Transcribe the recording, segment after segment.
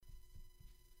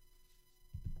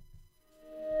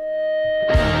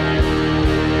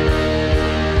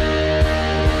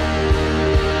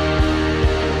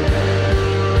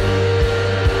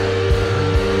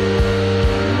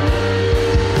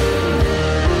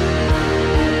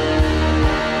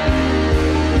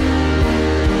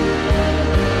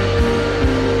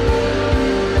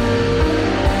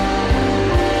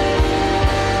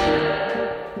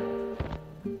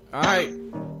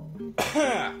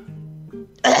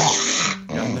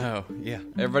Oh, yeah.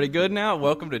 Everybody good now?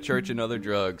 Welcome to Church and Other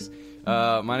Drugs.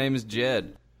 My name is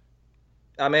Jed.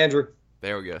 I'm Andrew.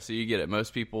 There we go. So you get it.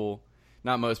 Most people,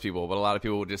 not most people, but a lot of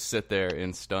people will just sit there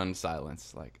in stunned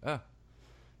silence. Like, oh, okay.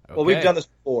 Well, we've done this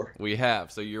before. We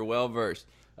have, so you're well versed.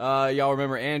 Y'all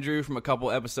remember Andrew from a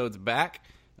couple episodes back?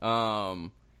 I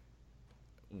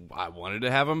wanted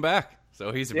to have him back,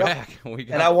 so he's back.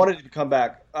 I wanted him to come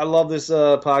back. I love this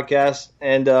podcast.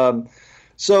 And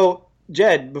so,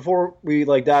 Jed, before we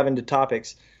dive into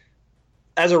topics,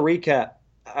 as a recap,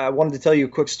 I wanted to tell you a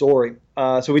quick story.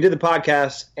 So we did the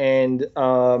podcast, and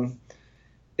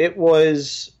it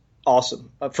was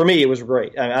awesome. For me, it was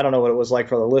great. I don't know what it was like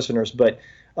for other listeners, but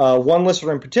one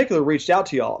listener in particular reached out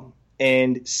to y'all.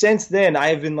 And since then, I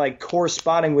have been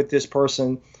corresponding with this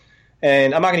person,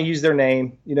 and I'm not going to use their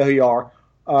name. You know who you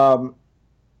are.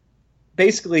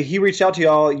 Basically, he reached out to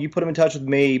y'all. You put him in touch with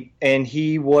me, and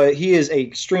he is a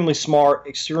extremely smart,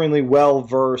 extremely well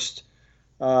versed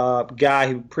guy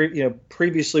who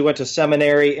previously went to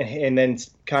seminary and then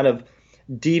kind of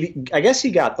I guess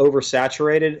he got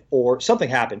oversaturated or something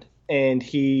happened, and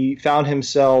he found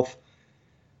himself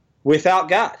without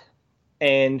God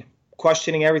and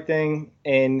questioning everything.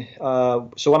 And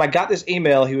so when I got this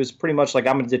email, he was pretty much like,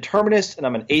 I'm a determinist and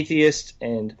I'm an atheist,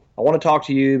 and I want to talk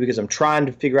to you because I'm trying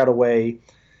to figure out a way,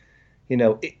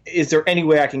 is there any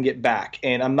way I can get back?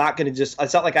 And I'm not going to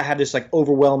it's not like I have this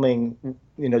overwhelming,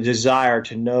 desire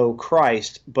to know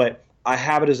Christ, but I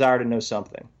have a desire to know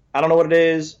something. I don't know what it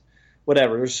is,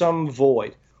 whatever. There's some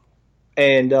void.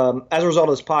 And as a result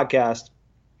of this podcast,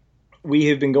 we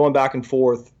have been going back and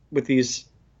forth with these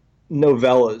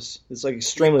novellas. It's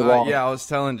extremely long. Yeah, I was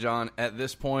telling John, at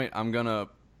this point, I'm going to,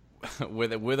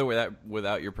 with or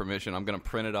without your permission, I'm going to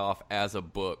print it off as a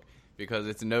book, because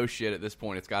it's no shit at this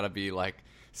point. It's got to be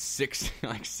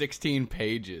 16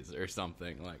 pages or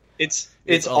something. It's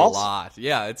a awesome. lot.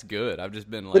 Yeah, it's good. I've just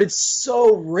been but it's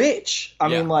so rich. I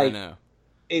know.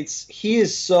 He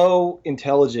is so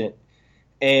intelligent,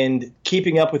 and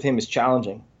keeping up with him is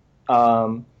challenging.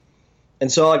 And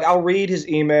so I'll read his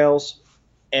emails,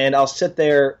 and I'll sit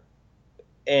there,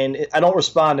 and I don't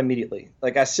respond immediately.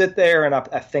 I sit there and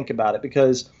I think about it,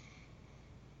 because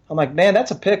I'm like, man,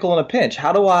 that's a pickle in a pinch.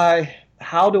 How do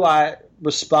I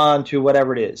respond to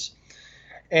whatever it is?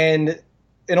 And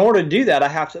in order to do that, I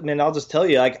have to. I'll just tell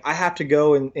you, I have to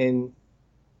go and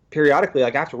periodically,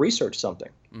 I have to research something,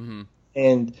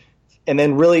 and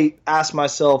then really ask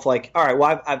myself, all right,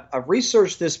 well, I've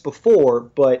researched this before,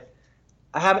 but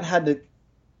I haven't had to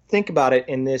think about it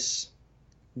in this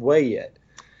way yet.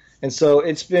 And so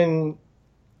it's been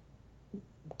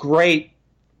great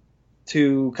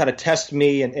to kind of test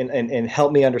me and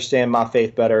help me understand my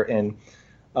faith better. And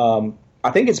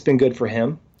I think it's been good for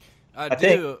him.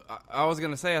 I was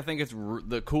going to say, I think it's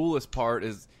the coolest part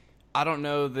is I don't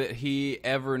know that he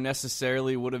ever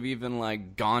necessarily would have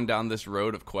even gone down this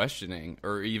road of questioning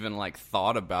or even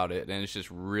thought about it. And it's just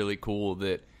really cool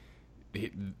that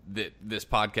that this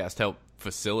podcast helped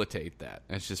facilitate that.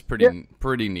 It's just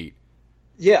pretty neat.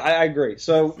 Yeah, I agree.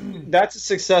 So that's a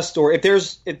success story.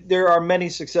 If there are many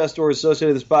success stories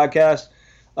associated with this podcast,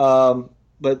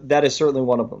 but that is certainly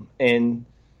one of them. And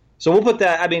so we'll put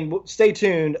that. Stay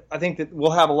tuned. I think that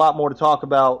we'll have a lot more to talk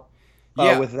about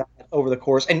with that over the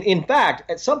course. And in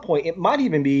fact, at some point, it might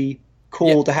even be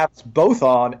cool to have us both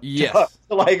on. Yes.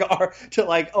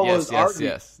 to almost argue.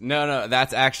 Yes. No.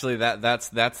 That's actually that's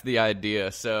the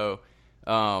idea. So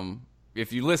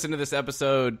if you listen to this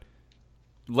episode,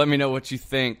 let me know what you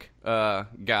think,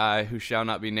 guy who shall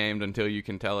not be named until you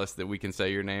can tell us that we can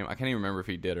say your name. I can't even remember if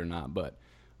he did or not, but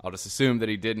I'll just assume that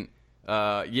he didn't.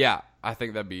 I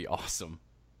think that'd be awesome.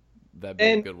 That'd be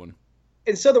a good one.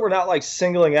 And so that we're not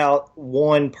singling out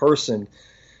one person.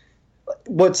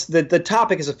 What's the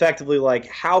topic is effectively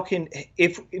how can,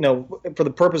 for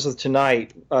the purpose of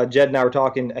tonight, Jed and I were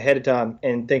talking ahead of time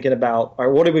and thinking about, all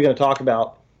right, what are we going to talk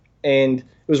about? And it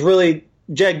was really,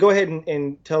 Jed, go ahead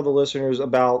and tell the listeners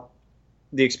about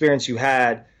the experience you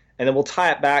had, and then we'll tie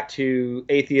it back to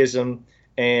atheism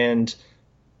and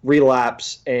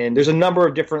relapse. And there's a number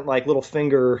of different little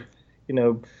finger,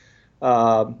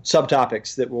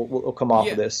 subtopics that will come off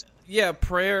of this. Yeah,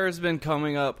 prayer has been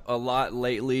coming up a lot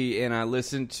lately, and I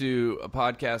listened to a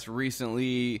podcast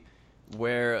recently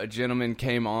where a gentleman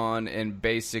came on and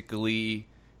basically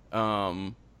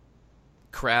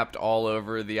crapped all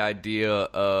over the idea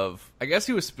of, I guess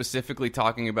he was specifically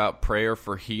talking about prayer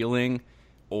for healing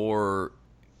or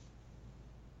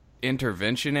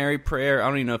interventionary prayer. I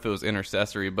don't even know if it was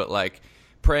intercessory, but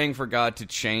praying for God to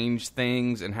change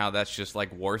things and how that's just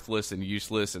worthless and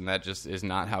useless, and that just is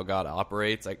not how God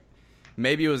operates.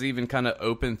 Maybe it was even kind of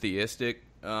open theistic.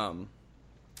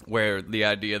 where the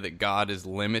idea that God is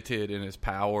limited in his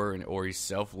power or he's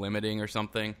self-limiting or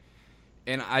something.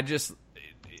 And I just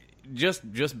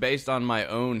based on my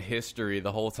own history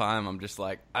the whole time, I'm just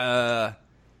like, I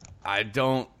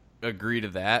don't agree to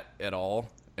that at all.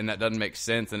 And that doesn't make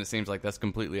sense. And it seems like that's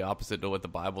completely opposite to what the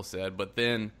Bible said. But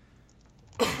then,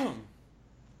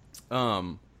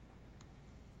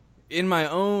 in my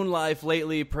own life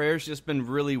lately, prayer's just been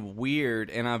really weird,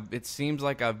 and it seems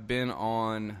like I've been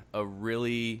on a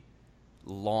really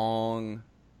long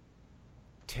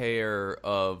tear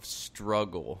of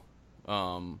struggle.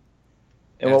 In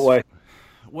what way?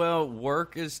 Well,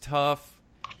 work is tough.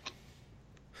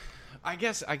 I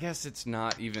guess it's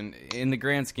not even, in the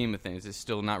grand scheme of things, it's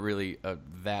still not really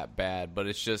that bad, but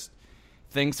it's just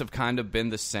things have kind of been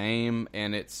the same,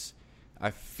 and I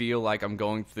feel like I'm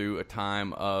going through a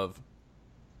time of,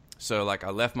 so like I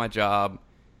left my job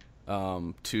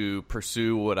to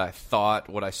pursue what I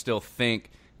still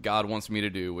think God wants me to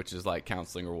do, which is like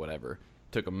counseling or whatever.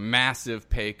 Took a massive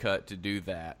pay cut to do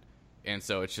that, and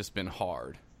so it's just been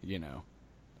hard, you know.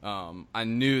 I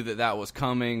knew that was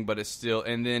coming, but it's still,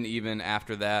 and then even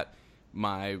after that,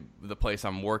 the place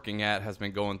I'm working at has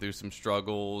been going through some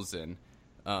struggles and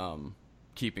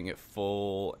keeping it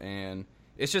full, and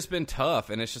it's just been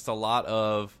tough, and it's just a lot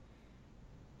of,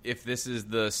 if this is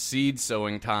the seed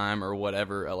sowing time or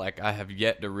whatever, like I have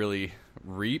yet to really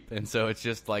reap, and so it's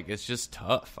just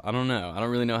tough. I don't know. I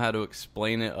don't really know how to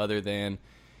explain it other than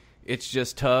it's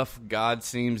just tough. God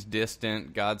seems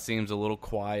distant. God seems a little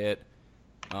quiet.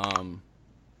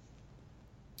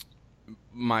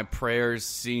 My prayers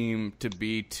seem to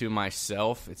be to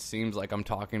myself. It seems like I'm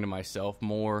talking to myself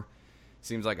more. It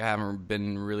seems like I haven't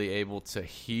been really able to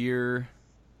hear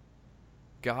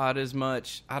God as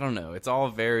much. I don't know. It's all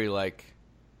very like,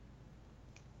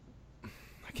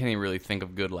 I can't even really think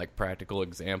of good like practical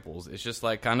examples. It's just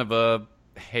like kind of a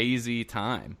hazy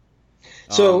time.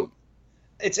 So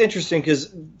it's interesting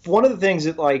because one of the things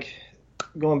that, like,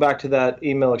 going back to that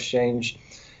email exchange,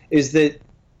 is that,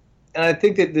 and I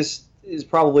think that this is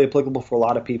probably applicable for a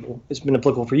lot of people. It's been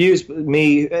applicable for you,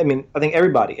 me. I mean, I think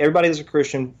everybody that's a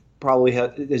Christian probably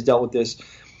has dealt with this.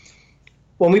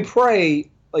 When we pray,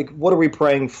 like, what are we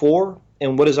praying for,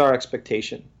 and what is our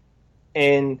expectation?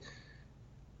 And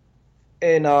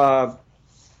my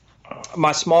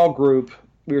small group,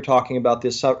 we were talking about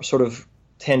this sort of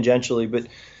tangentially, but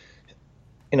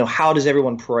you know, how does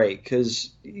everyone pray? Because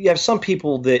you have some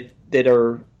people that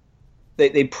are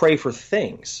they pray for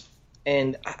things,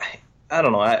 and I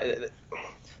don't know,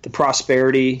 the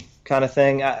prosperity kind of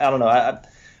thing. I don't know.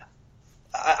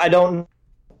 I don't know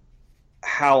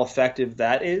how effective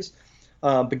that is.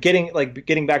 But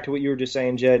getting back to what you were just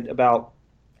saying, Jed, about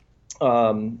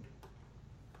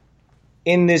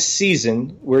in this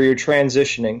season where you're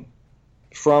transitioning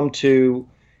from to,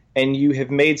 and you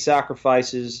have made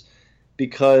sacrifices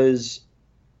because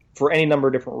for any number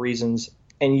of different reasons,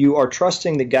 and you are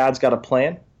trusting that God's got a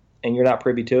plan and you're not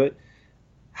privy to it,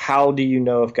 how do you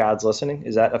know if God's listening?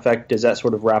 Does that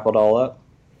sort of wrap it all up?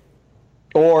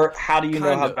 Or how do you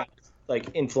know how God's like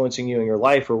influencing you in your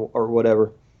life or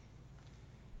whatever?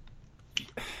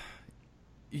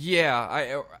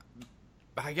 Yeah,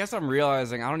 I guess I'm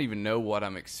realizing I don't even know what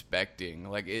I'm expecting.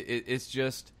 Like it's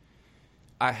just,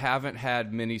 I haven't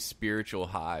had many spiritual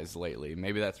highs lately.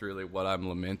 Maybe that's really what I'm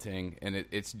lamenting, and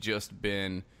it's just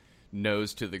been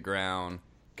nose to the ground,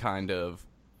 kind of.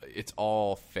 It's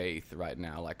all faith right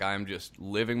now. Like, I'm just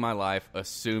living my life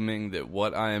assuming that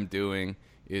what I am doing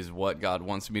is what God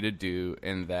wants me to do,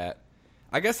 and that,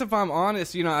 I guess if I'm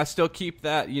honest, you know, I still keep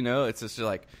that, you know, it's just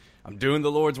like, I'm doing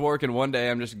the Lord's work, and one day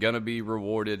I'm just going to be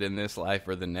rewarded in this life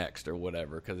or the next or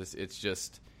whatever, because it's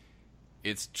just,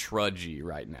 it's trudgy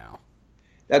right now.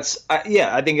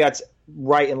 I think that's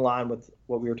right in line with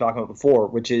what we were talking about before,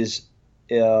 which is,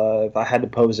 if I had to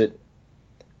pose it,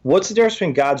 what's the difference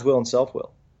between God's will and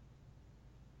self-will?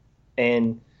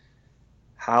 And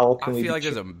how can we... I feel like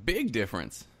there's a big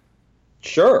difference.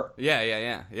 Sure.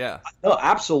 Yeah. No,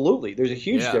 absolutely. There's a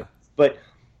huge difference. But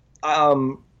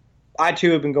I,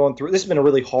 too, have been going through... This has been a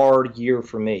really hard year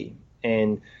for me.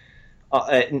 And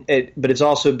but it's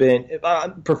also been...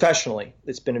 professionally,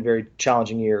 it's been a very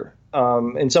challenging year.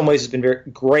 In some ways, it's been very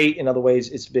great. In other ways,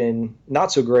 it's been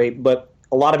not so great. But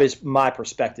a lot of it's my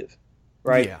perspective,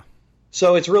 right? Yeah.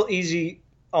 So it's real easy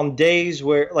on days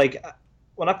where, like,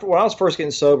 when I was first getting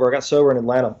sober, I got sober in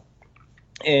Atlanta,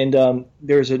 and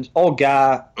there's an old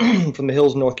guy from the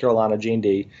hills of North Carolina,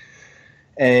 G&D,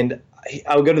 and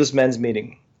I would go to this men's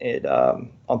meeting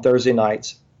on Thursday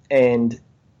nights, and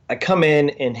I come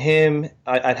in, and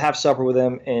I'd have supper with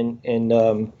him, and you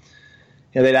know,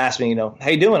 they'd ask me, you know, how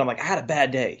you doing? I'm like, I had a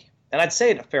bad day. And I'd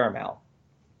say it a fair amount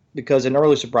because in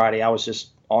early sobriety, I was just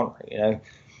ornery.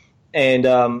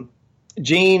 And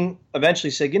Gene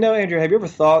eventually said, Andrew, have you ever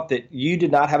thought that you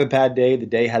did not have a bad day, the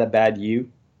day had a bad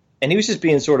you? And he was just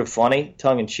being sort of funny,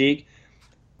 tongue in cheek.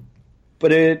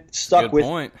 But it stuck with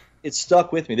me. It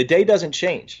stuck with me. The day doesn't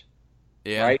change.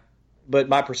 Yeah. Right? But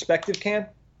my perspective can.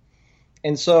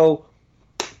 And so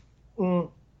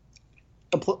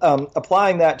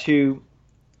applying that to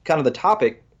kind of the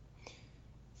topic,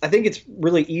 I think it's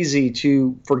really easy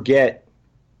to forget,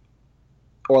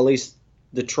 or at least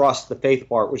the trust, the faith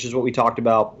part, which is what we talked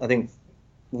about, I think,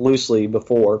 loosely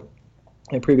before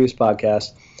in a previous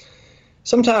podcast.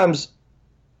 Sometimes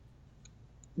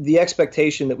the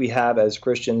expectation that we have as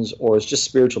Christians or as just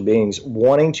spiritual beings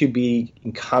wanting to be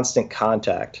in constant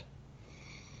contact,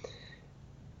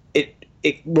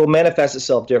 it will manifest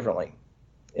itself differently,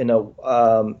 and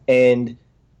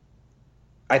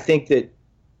I think that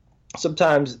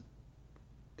sometimes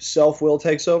self-will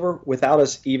takes over without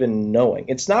us even knowing.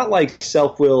 It's not like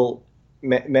self-will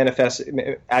manifests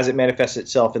as it manifests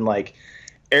itself in like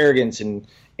arrogance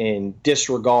and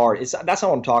disregard. That's not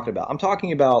what I'm talking about. I'm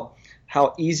talking about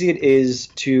how easy it is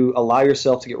to allow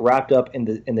yourself to get wrapped up in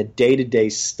the day-to-day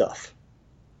stuff,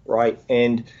 right?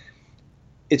 And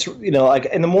it's, like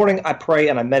in the morning I pray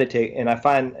and I meditate, and I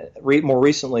find more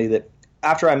recently that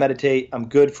after I meditate, I'm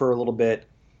good for a little bit.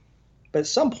 But at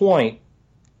some point,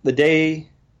 the day,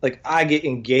 like I get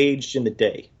engaged in the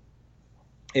day,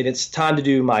 and it's time to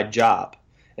do my job.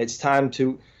 It's time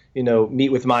to,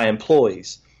 meet with my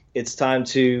employees. It's time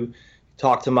to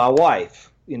talk to my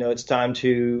wife. It's time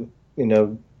to,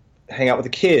 hang out with the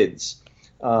kids.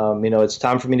 It's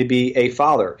time for me to be a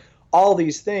father. All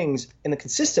these things, and the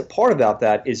consistent part about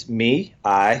that is me,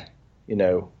 my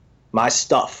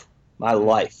stuff, my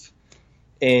life.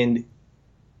 And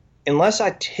unless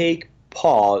I take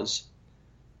pause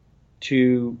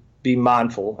to be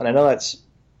mindful, and I know that's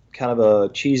kind of a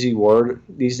cheesy word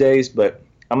these days, but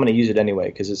I'm going to use it anyway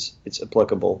because it's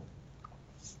applicable.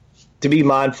 To be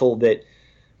mindful that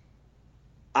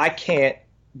I can't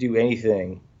do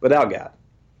anything without God.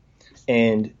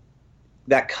 And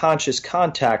that conscious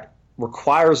contact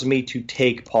requires me to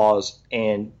take pause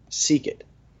and seek it.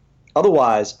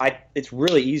 Otherwise, it's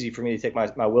really easy for me to take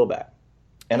my will back.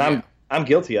 And yeah. I'm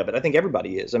guilty of it. I think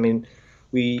everybody is. I mean,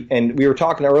 we were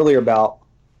talking earlier about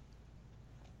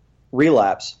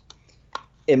relapse.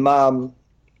 In my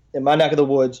neck of the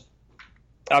woods,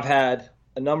 I've had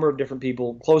a number of different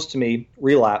people close to me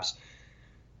relapse.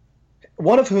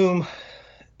 One of whom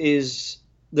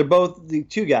they're both the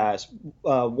two guys.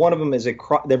 One of them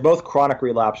they're both chronic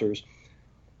relapsers.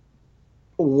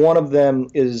 One of them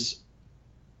is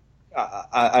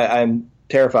I'm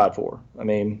terrified for. I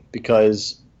mean,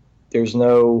 because there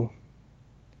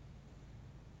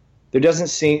doesn't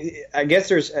seem, I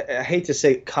guess I hate to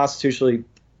say constitutionally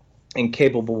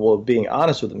incapable of being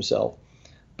honest with himself,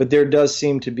 but there does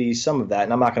seem to be some of that.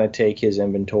 And I'm not going to take his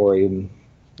inventory, and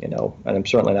I'm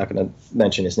certainly not going to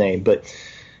mention his name, but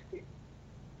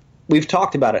we've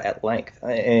talked about it at length.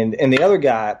 And the other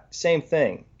guy, same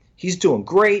thing. He's doing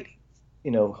great.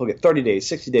 He'll get 30 days,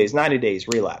 60 days, 90 days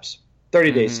relapse.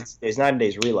 30 days, 60 days, 90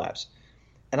 days relapse.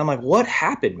 And I'm like, what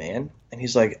happened, man? And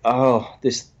he's like, I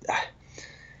just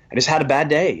had a bad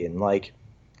day. And like,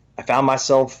 I found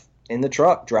myself in the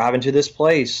truck driving to this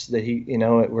place that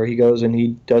where he goes and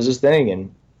he does his thing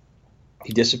and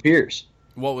he disappears.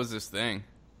 What was this thing?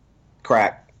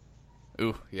 Crack.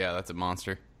 Ooh, yeah, that's a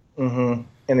monster. Mm-hmm.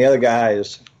 And the other guy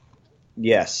is,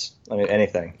 yes. I mean,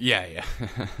 anything. Yeah.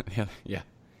 yeah.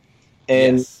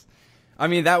 And yes. I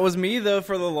mean, that was me, though,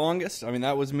 for the longest. I mean,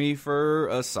 that was me for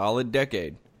a solid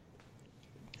decade.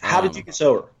 How did you get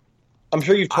sober? I'm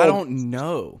sure you've told. I don't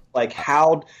know. Like,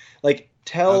 how, like,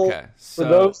 tell, okay, so, for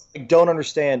those who don't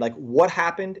understand, like, what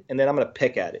happened, and then I'm going to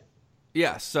pick at it.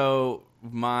 Yeah, so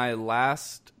my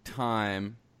last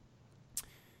time,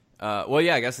 I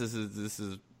guess this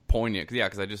is poignant,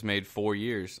 because I just made 4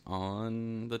 years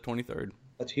on the 23rd.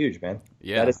 That's huge, man.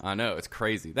 Yeah, I know, it's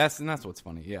crazy. That's what's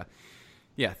funny.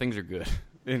 Yeah, things are good.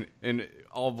 And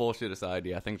all bullshit aside,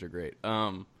 yeah, things are great.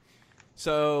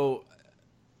 So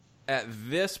at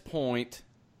this point,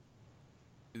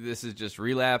 this is just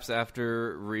relapse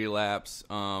after relapse.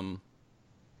 I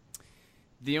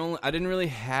didn't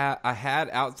really I had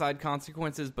outside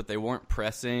consequences, but they weren't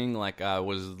pressing. Like, I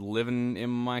was living in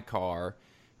my car.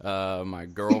 My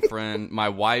girlfriend, my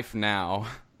wife now,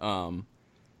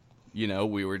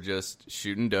 we were just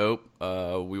shooting dope.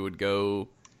 We would go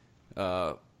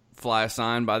fly a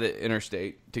sign by the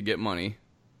interstate to get money,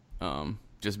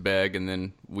 just beg, and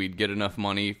then we'd get enough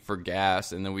money for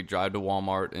gas, and then we'd drive to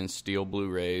Walmart and steal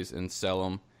Blu-rays and sell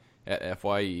them, at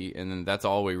FYE, and then that's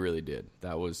all we really did.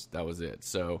 That was it.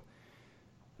 So,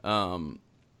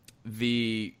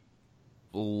 the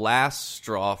last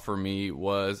straw for me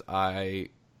was I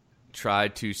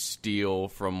tried to steal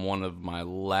from one of my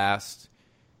last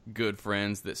good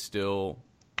friends that still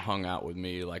hung out with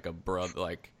me like a brother.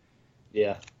 Like,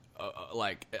 yeah,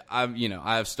 like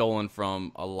I've stolen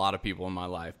from a lot of people in my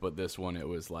life, but this one, it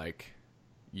was like,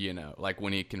 like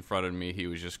when he confronted me, he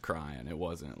was just crying. It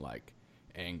wasn't like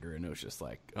anger, and it was just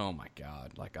like, oh my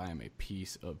God, like I am a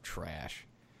piece of trash.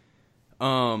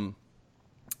 And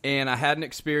I had an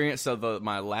experience of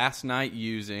my last night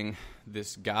using.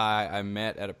 This guy I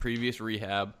met at a previous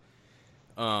rehab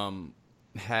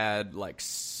had like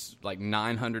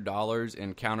 $900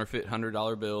 in counterfeit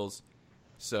 $100 bills.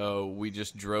 So we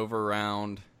just drove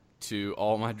around to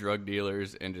all my drug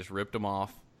dealers and just ripped them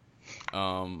off.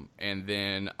 And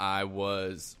then I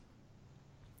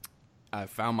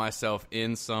found myself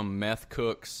in some meth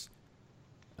cook's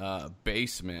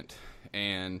basement,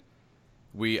 and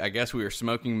I guess we were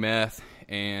smoking meth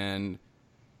and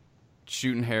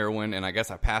shooting heroin, and I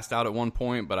guess I passed out at one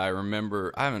point, but I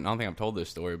remember, I don't think I've told this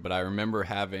story, but I remember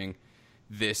having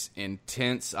this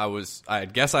intense, I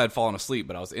guess I had fallen asleep,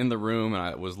 but I was in the room and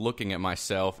I was looking at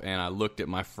myself, and I looked at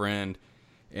my friend,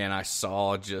 and I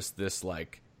saw just this,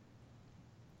 like,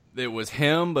 it was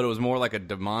him, but it was more like a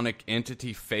demonic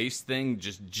entity face thing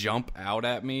just jump out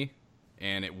at me,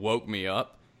 and it woke me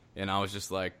up, and I was just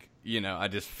like, I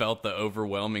just felt the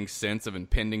overwhelming sense of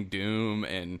impending doom,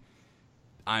 and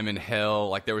I'm in hell.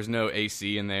 Like, there was no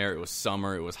AC in there. It was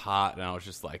summer. It was hot. And I was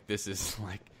just like, this is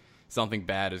like something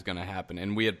bad is going to happen.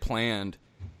 And we had planned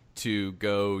to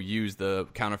go use the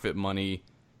counterfeit money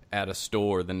at a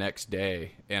store the next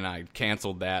day. And I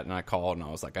canceled that, and I called, and I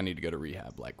was like, I need to go to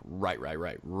rehab, like right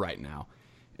now.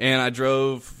 And I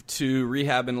drove to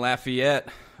rehab in Lafayette.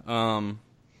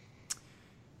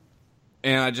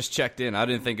 And I just checked in. I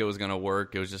didn't think it was going to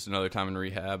work. It was just another time in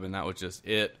rehab, and that was just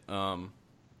it.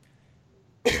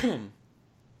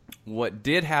 What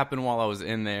did happen while I was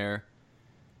in there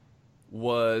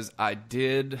was I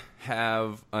did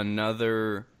have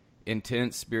another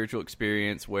intense spiritual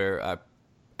experience where I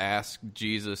asked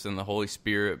Jesus and the Holy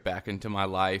Spirit back into my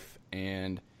life,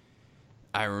 and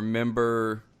I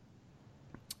remember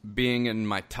being in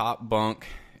my top bunk,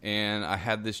 and I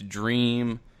had this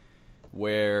dream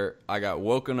where I got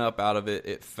woken up out of it.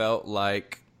 It felt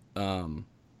like a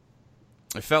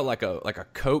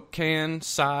Coke can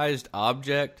sized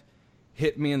object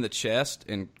hit me in the chest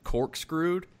and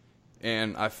corkscrewed,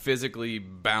 and I physically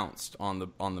bounced on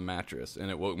the mattress,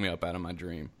 and it woke me up out of my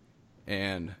dream.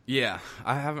 And yeah,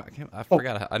 I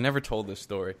forgot. I never told this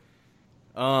story.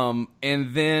 And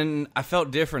then I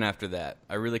felt different after that.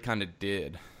 I really kind of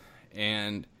did.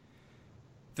 And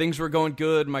things were going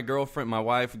good. My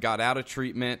wife, got out of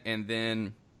treatment, and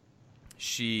then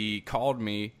she called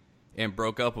me and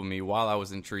broke up with me while I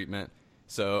was in treatment.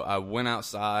 So I went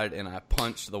outside and I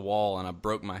punched the wall and I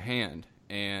broke my hand.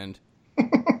 And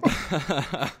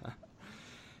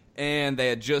and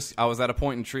I was at a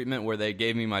point in treatment where they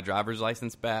gave me my driver's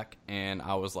license back, and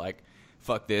I was like,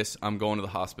 fuck this, I'm going to the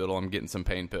hospital, I'm getting some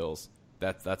pain pills.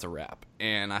 That's a wrap.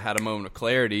 And I had a moment of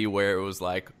clarity where it was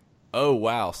like, oh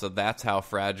wow, so that's how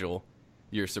fragile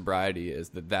your sobriety is,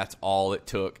 that's all it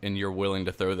took, and you're willing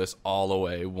to throw this all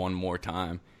away one more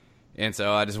time. And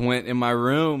so I just went in my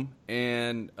room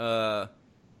and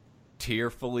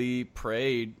tearfully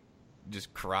prayed,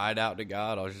 just cried out to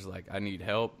God. I was just like, I need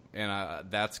help. And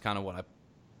that's kind of what I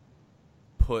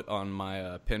put on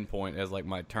my pinpoint as like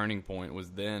my turning point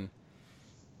was then.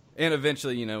 And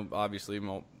eventually, obviously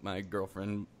my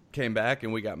girlfriend came back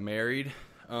and we got married.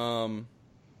 And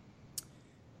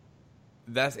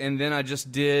then I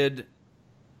just I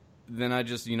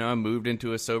moved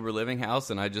into a sober living house,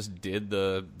 and I just did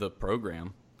the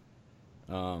program.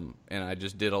 And I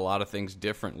just did a lot of things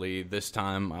differently. This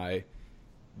time I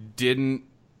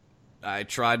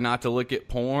tried not to look at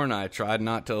porn. I tried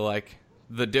not to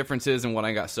the differences in when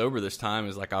I got sober this time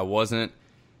is I wasn't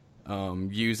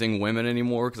using women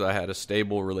anymore because I had a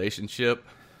stable relationship.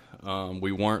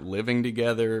 We weren't living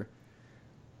together.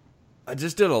 I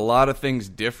just did a lot of things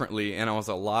differently, and I was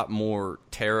a lot more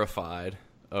terrified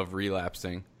of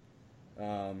relapsing.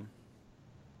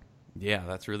 Yeah,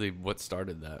 that's really what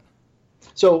started that.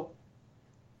 So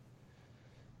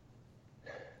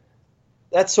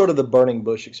that's sort of the burning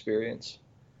bush experience.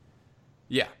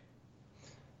 Yeah.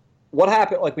 What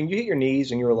happened, when you hit your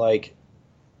knees and you were like,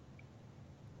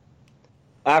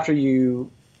 after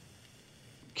you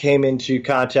came into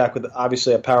contact with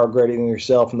obviously a power greater than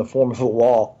yourself in the form of a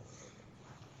wall,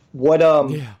 what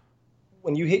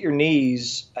when you hit your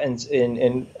knees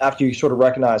and after you sort of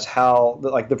recognize how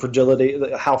like the fragility,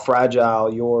 how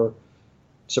fragile your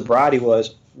sobriety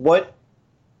was, what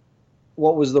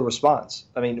was the response?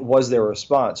 I mean, was there a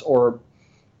response, or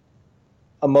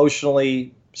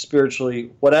emotionally,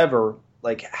 spiritually, whatever?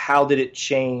 Like, how did it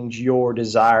change your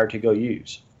desire to go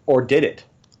use, or did it?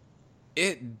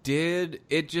 It did.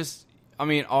 It just, I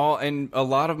mean, and a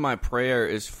lot of my prayer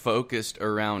is focused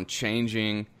around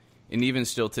changing, and even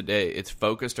still today, it's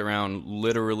focused around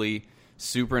literally,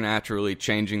 supernaturally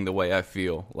changing the way I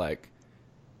feel. Like,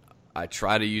 I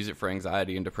try to use it for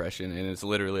anxiety and depression, and it's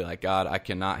literally like, God, I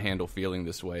cannot handle feeling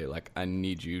this way. Like, I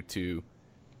need you to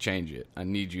change it. I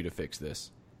need you to fix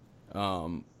this.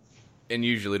 And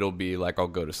usually it'll be like I'll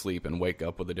go to sleep and wake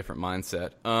up with a different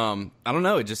mindset. I don't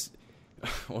know. It just,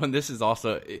 well, this is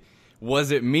also,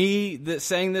 was it me that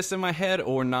saying this in my head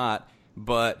or not?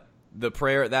 But the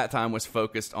prayer at that time was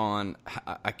focused on,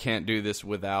 I can't do this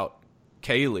without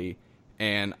Kaylee.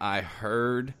 And I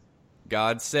heard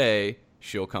God say,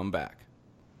 she'll come back.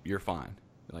 You're fine.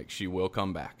 Like, she will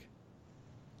come back.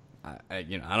 I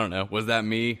don't know. Was that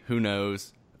me? Who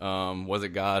knows? Was it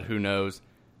God? Who knows?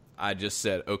 I just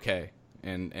said, okay.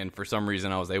 And for some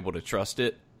reason I was able to trust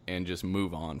it and just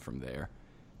move on from there.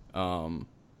 And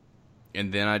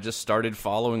then I just started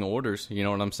following orders. You know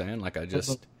what I'm saying? Like, I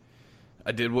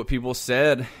did what people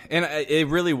said. And it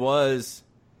really was,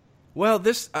 well,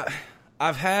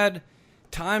 I've had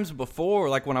times before,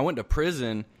 like when I went to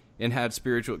prison and had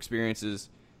spiritual experiences,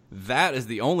 that is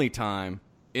the only time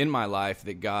in my life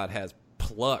that God has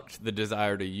plucked the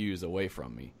desire to use away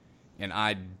from me. And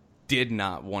I did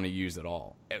not want to use at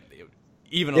all,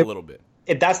 even a little bit.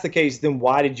 If that's the case, then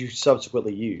why did you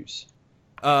subsequently use?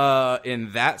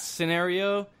 In that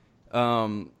scenario,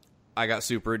 I got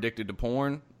super addicted to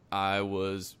porn. I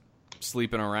was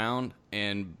sleeping around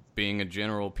and being a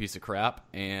general piece of crap,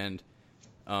 and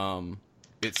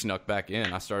it snuck back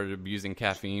in. I started abusing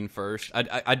caffeine first.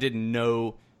 I did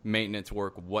no maintenance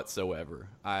work whatsoever.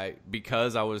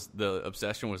 Because the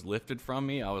obsession was lifted from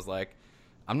me, I was like,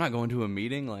 I'm not going to a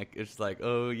meeting. Like, it's like,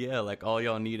 oh yeah, like all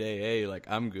y'all need AA. Like,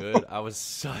 I'm good. I was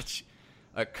such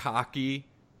a cocky,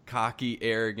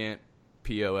 arrogant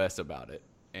POS about it.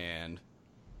 And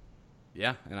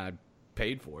yeah, and I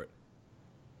paid for it.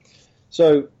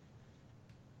 So,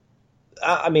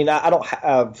 I mean, I don't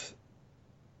have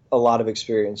a lot of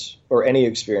experience or any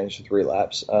experience with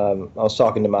relapse. I was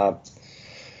talking to my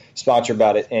sponsor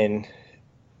about it, and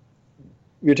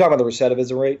we were talking about the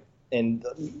recidivism rate, and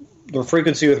the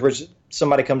frequency with which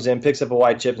somebody comes in, picks up a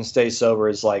white chip, and stays sober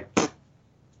is like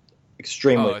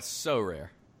extremely. Oh, it's so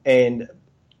rare. In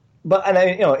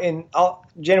January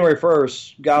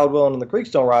 1st, God willing, and the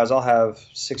creeks don't rise, I'll have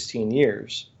 16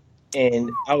 years.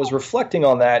 And I was reflecting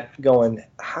on that, going,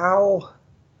 how?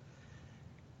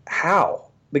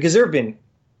 Because there have been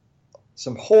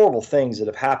some horrible things that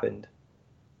have happened,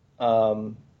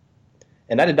 and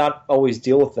I did not always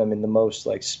deal with them in the most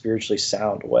like spiritually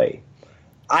sound way.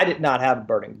 I did not have a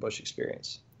burning bush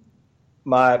experience.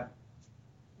 My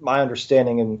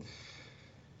understanding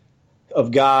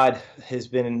of God has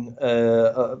been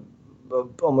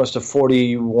almost a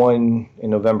 41 in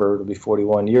November. It'll be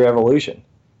 41 year evolution.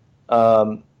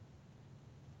 I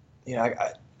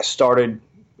started.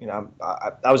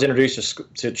 I was introduced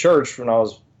to church when I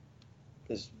was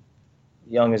as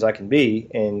young as I can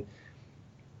be,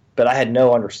 but I had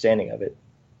no understanding of it.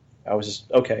 I was just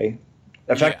okay.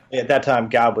 In fact, at that time,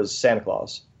 God was Santa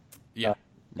Claus. Yeah.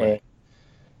 Right.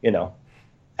 And,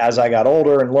 as I got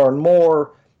older and learned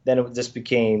more, then it just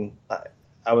became.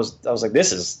 I was like,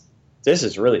 this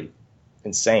is really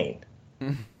insane.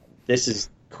 This is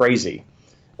crazy.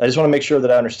 I just want to make sure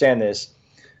that I understand this.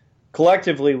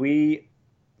 Collectively, we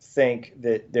think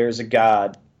that there's a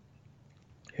God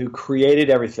who created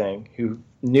everything, who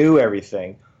knew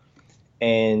everything,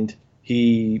 and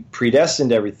he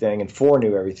predestined everything and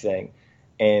foreknew everything.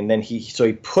 And then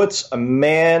he puts a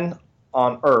man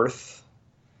on earth,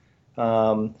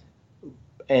 and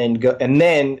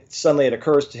then suddenly it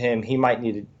occurs to him he might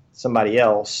need somebody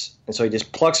else, and so he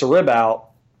just plucks a rib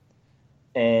out,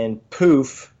 and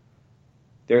poof,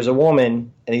 there's a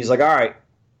woman, and he's like, all right,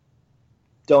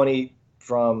 don't eat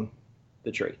from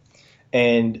the tree.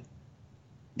 And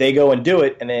they go and do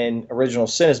it, and then original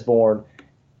sin is born,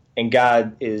 and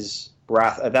God is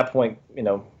wrath. At that point,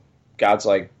 God's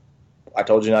like, I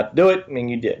told you not to do it, and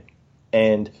you did.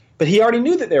 But he already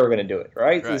knew that they were going to do it,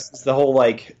 right? This is the whole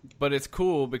like. But it's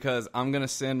cool because I'm going to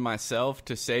send myself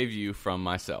to save you from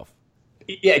myself.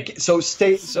 Yeah. So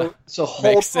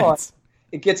hold on.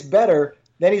 It gets better.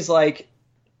 Then he's like,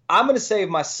 I'm going to save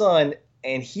my son,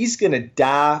 and he's going to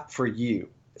die for you.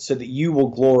 so that you will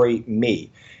glory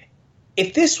me.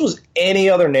 If this was any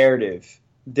other narrative,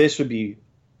 this would be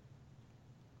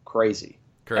crazy.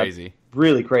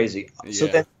 Really crazy. Yeah. So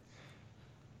then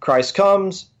Christ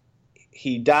comes,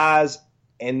 he dies,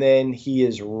 and then he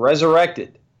is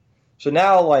resurrected. So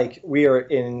now, like, we're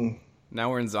in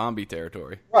zombie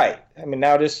territory. Right. I mean,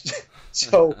 now just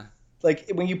so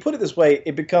like when you put it this way,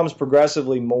 it becomes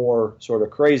progressively more sort of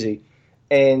crazy.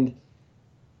 And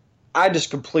I just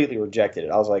completely rejected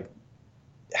it. I was like,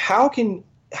 how can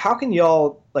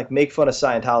y'all like make fun of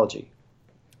Scientology?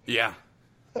 Yeah.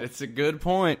 It's a good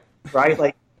point. Right?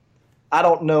 Like, I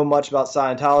don't know much about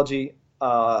Scientology,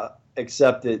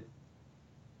 except that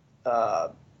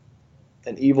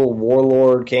an evil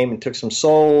warlord came and took some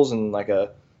souls and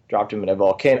dropped him in a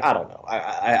volcano. I don't know.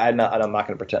 I'm not going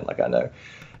to pretend like I know.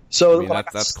 So I mean,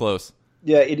 that's close.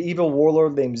 Yeah, an evil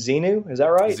warlord named Xenu. Is that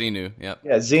right? Xenu, yep.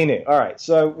 Yeah, Xenu. All right.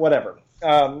 So whatever.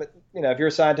 If you're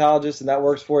a Scientologist and that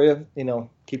works for you,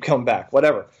 keep coming back.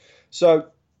 Whatever. So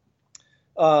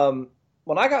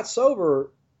when I got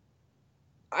sober,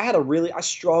 I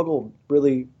struggled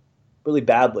really, really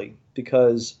badly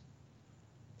because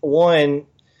one,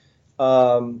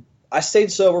 I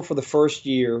stayed sober for the first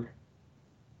year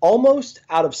almost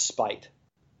out of spite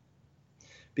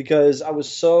because I was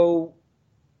so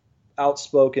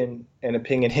outspoken and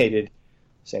opinionated,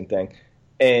 same thing,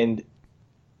 and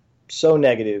so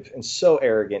negative and so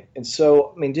arrogant and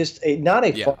so, just not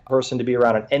a fun person to be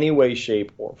around in any way,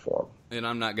 shape, or form. And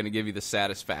I'm not going to give you the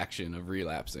satisfaction of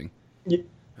relapsing.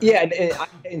 Yeah,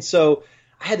 and so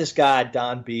I had this guy,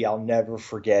 Don B. I'll never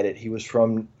forget it. He was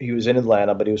in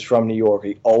Atlanta, but he was from New York.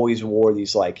 He always wore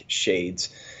these like shades,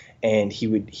 and he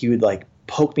would like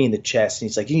poke me in the chest, and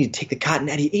he's like, "You need to take the cotton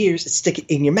out of your ears and stick it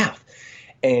in your mouth."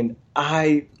 And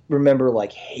I remember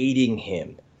like hating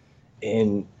him,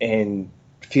 and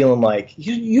feeling like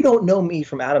you don't know me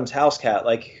from Adam's house cat.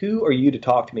 Like, who are you to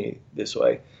talk to me this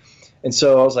way? And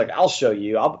so I was like, I'll show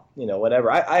you.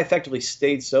 Whatever. I effectively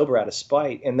stayed sober out of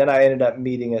spite. And then I ended up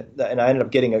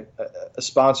getting a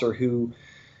sponsor who,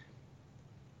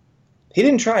 he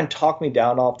didn't try and talk me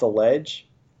down off the ledge.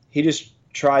 He just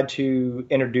tried to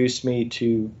introduce me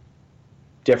to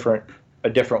a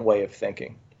different way of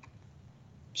thinking.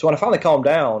 So when I finally calmed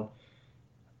down,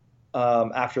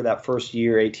 after that first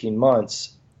year, 18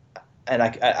 months, and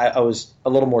I was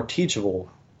a little more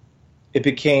teachable, it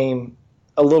became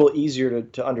a little easier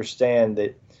to understand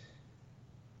that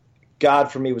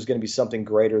God for me was going to be something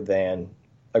greater than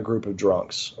a group of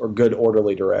drunks or good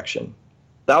orderly direction.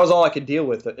 That was all I could deal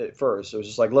with at first. It was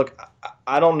just like, look,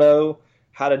 I don't know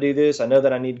how to do this. I know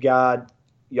that I need God.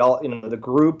 Y'all, the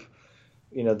group,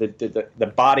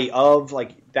 the body of,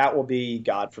 like, that will be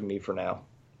God for me for now.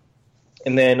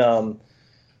 And then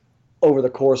over the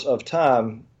course of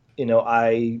time,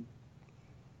 and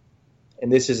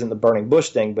this isn't the burning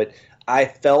bush thing, but I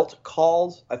felt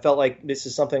called. I felt like this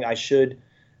is something I should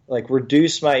like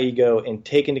reduce my ego and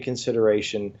take into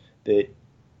consideration that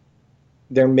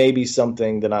there may be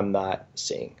something that I'm not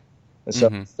seeing. And so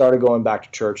I started going back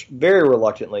to church very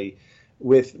reluctantly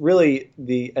with really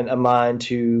a mind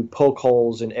to poke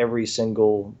holes in every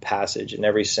single passage in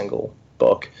every single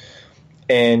book.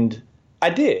 And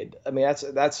I did.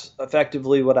 That's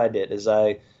effectively what I did is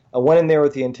I went in there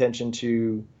with the intention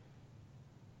to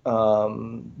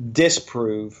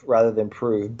disprove rather than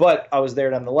prove, but I was there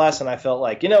nonetheless, and I felt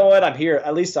like, what, I'm here.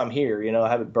 At least I'm here. I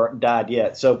haven't died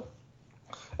yet. So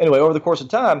anyway, over the course of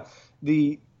time,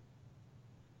 the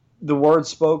word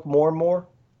spoke more and more.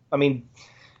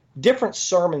 Different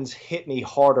sermons hit me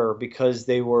harder because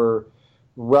they were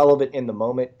relevant in the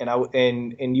moment,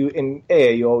 and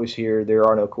you always hear there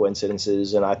are no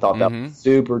coincidences, and I thought that was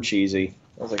super cheesy.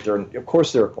 I was like, of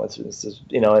course there are coincidences,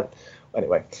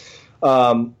 Anyway.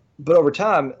 But over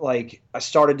time, like, I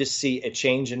started to see a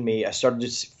change in me. I started to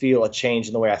feel a change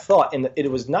in the way I thought. And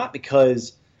it was not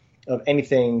because of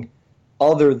anything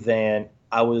other than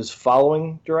I was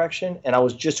following direction, and I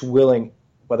was just willing,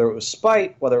 whether it was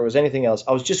spite, whether it was anything else,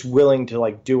 I was just willing to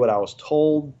like do what I was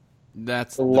told.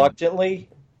 That's reluctantly.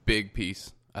 Big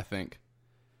piece, I think.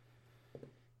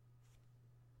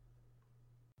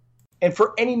 And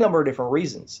for any number of different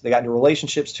reasons. They got into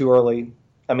relationships too early.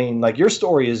 Like, your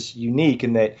story is unique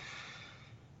in that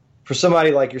for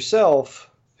somebody like yourself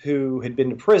who had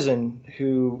been to prison,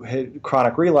 who had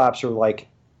chronic relapse, or like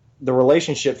the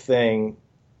relationship thing,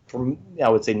 from I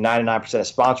would say 99% of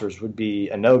sponsors would be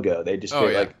a no-go. They just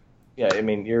like,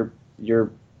 you're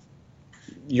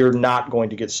not going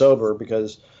to get sober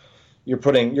because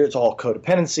it's all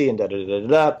codependency and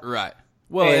da-da-da-da-da. Right.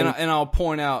 Well, and I'll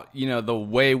point out, the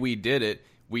way we did it,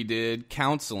 We did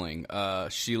counseling.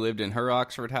 She lived in her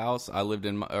Oxford house. I lived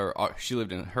in she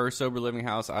lived in her sober living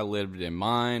house. I lived in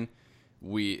mine.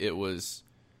 It was,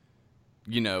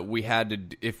 we had to,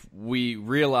 if we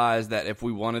realized that if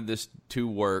we wanted this to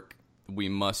work, we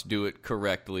must do it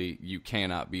correctly. You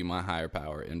cannot be my higher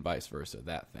power, and vice versa,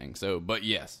 that thing. So, but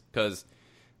yes, because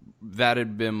that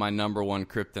had been my number one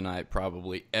kryptonite.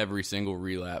 Probably every single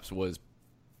relapse was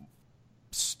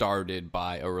started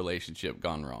by a relationship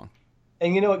gone wrong.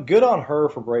 And you know what? Good on her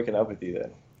for breaking up with you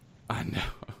then. I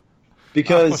know.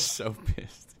 Because I was so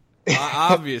pissed.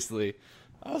 Obviously.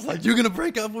 I was like, you're going to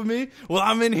break up with me? Well,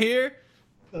 I'm in here.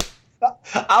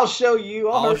 I'll show you.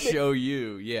 I'll show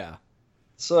you, yeah.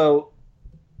 So,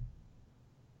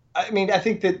 I mean, I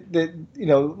think that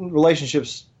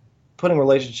relationships, putting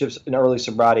relationships in early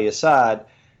sobriety aside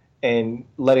and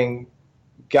letting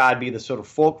God be the sort of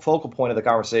focal point of the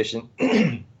conversation.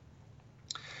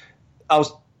 I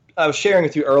was sharing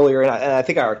with you earlier, and I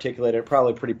think I articulated it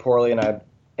probably pretty poorly, and I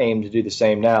aim to do the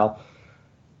same now.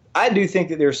 I do think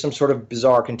that there's some sort of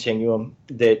bizarre continuum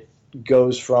that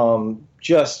goes from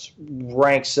just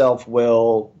rank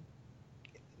self-will,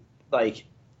 like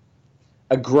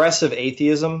aggressive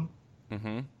atheism,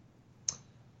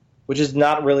 which is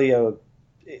not really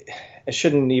it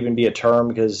shouldn't even be a term,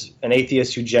 because an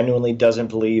atheist who genuinely doesn't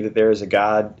believe that there is a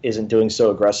God isn't doing so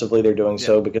aggressively. They're doing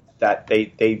so because that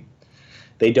they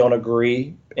don't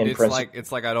agree in principle.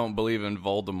 It's like I don't believe in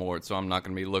Voldemort, so I'm not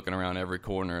going to be looking around every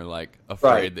corner like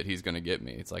afraid that he's going to get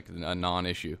me. It's like a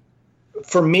non-issue.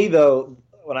 For me, though,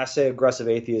 when I say aggressive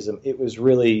atheism, it was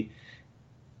really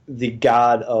the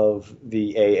God of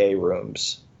the AA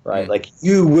rooms, right? Like,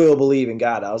 you will believe in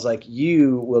God. I was like,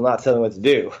 you will not tell me what to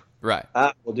do. Right.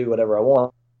 I will do whatever I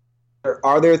want.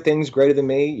 Are there things greater than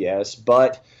me? Yes,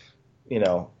 but, he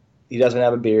doesn't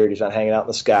have a beard. He's not hanging out in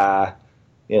the sky.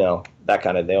 That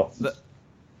kind of deal.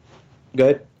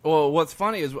 Good. Well, what's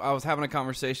funny is I was having a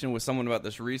conversation with someone about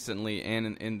this recently,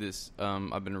 and in this,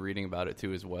 I've been reading about it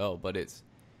too as well. But it's,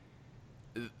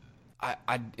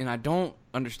 I don't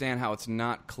understand how it's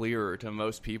not clearer to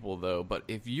most people though. But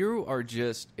if you are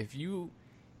just,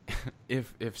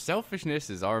 if selfishness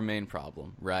is our main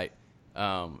problem, right?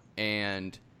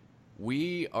 And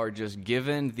we are just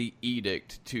given the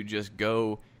edict to just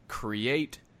go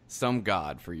create some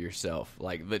God for yourself.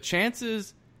 Like, the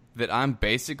chances that I'm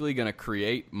basically going to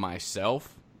create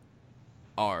myself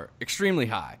are extremely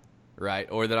high, right?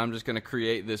 Or that I'm just going to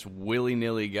create this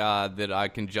willy-nilly God that I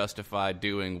can justify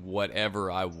doing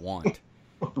whatever I want.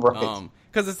 Right.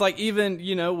 Because it's like, even,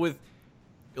 with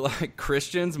like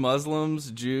Christians,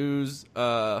 Muslims, Jews,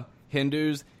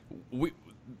 Hindus,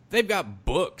 they've got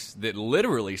books that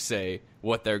literally say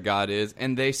what their God is,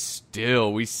 and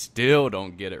we still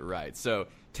don't get it right. So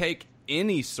take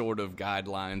any sort of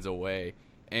guidelines away,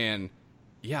 and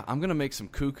I'm going to make some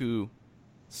cuckoo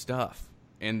stuff,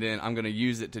 and then I'm going to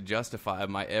use it to justify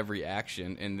my every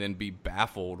action, and then be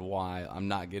baffled why I'm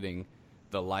not getting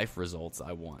the life results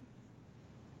I want.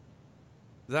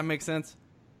 Does that make sense?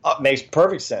 It makes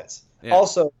perfect sense. Yeah.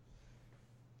 Also,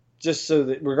 just so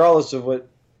that regardless of what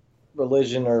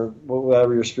religion or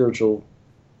whatever your spiritual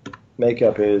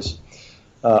makeup is,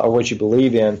 or what you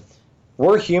believe in,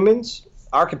 we're humans.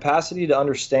 Our capacity to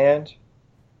understand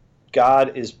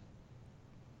God is,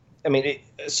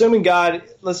 assuming God,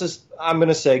 I'm going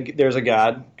to say there's a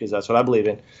God, because that's what I believe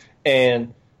in,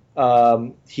 and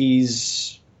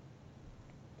he's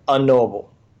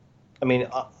unknowable.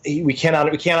 We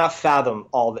cannot fathom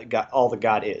all that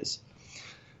God is.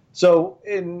 So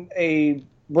we're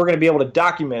going to be able to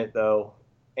document it though,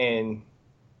 and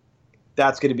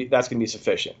that's going to be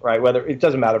sufficient, right? Whether it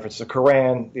doesn't matter if it's the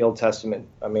Quran, the Old Testament,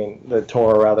 the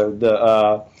Torah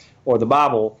rather, or the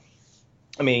Bible.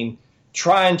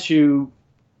 Trying to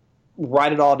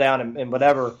write it all down and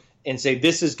whatever, and say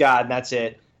this is God and that's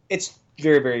it. It's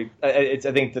very, very. I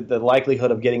think that the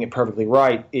likelihood of getting it perfectly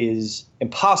right is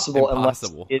impossible.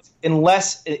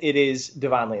 unless it is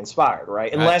divinely inspired,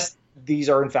 right? Unless these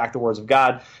are in fact the words of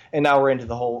God. And now we're into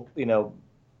the whole,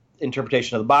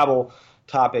 interpretation of the Bible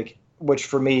topic, which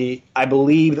for me, I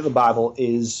believe that the Bible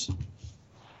is.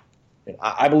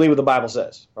 I believe what the Bible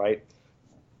says, right?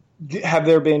 Have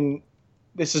there been?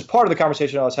 This is part of the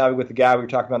conversation I was having with the guy we were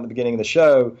talking about in the beginning of the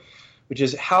show, which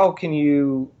is, how can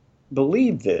you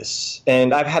believe this?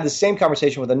 And I've had the same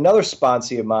conversation with another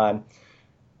sponsee of mine,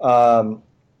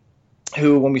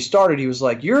 who, when we started, he was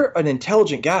like, "You're an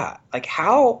intelligent guy. Like,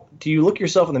 how do you look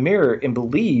yourself in the mirror and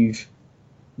believe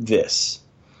this?"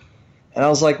 And I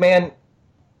was like, man,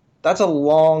 that's a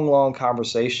long, long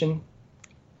conversation.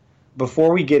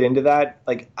 Before we get into that,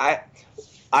 like,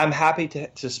 I'm happy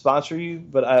to sponsor you,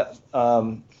 but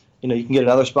You can get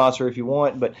another sponsor if you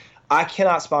want, but I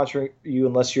cannot sponsor you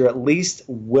unless you're at least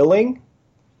willing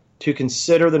to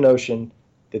consider the notion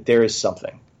that there is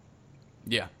something.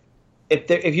 Yeah.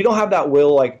 If you don't have that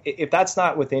will, like if that's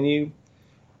not within you,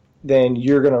 then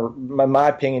you're gonna, in my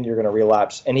opinion, you're gonna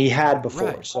relapse. And he had before.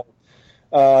 Right. So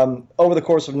over the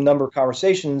course of a number of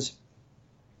conversations,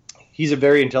 he's a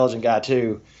very intelligent guy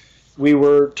too. We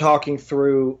were talking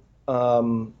through. He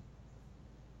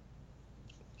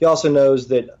also knows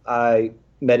that I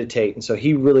meditate, and so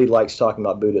he really likes talking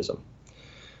about Buddhism.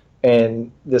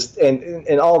 And this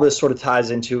and all this sort of ties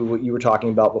into what you were talking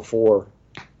about before,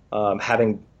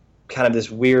 having kind of this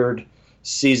weird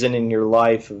season in your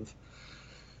life of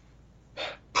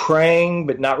praying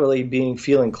but not really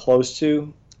feeling close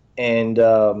to. And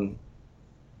what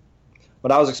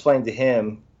I was explaining to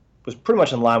him was pretty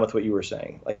much in line with what you were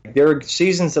saying. Like, there are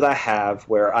seasons that I have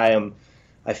where I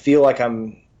feel like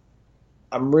I'm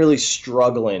really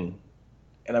struggling,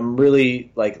 and I'm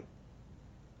really like,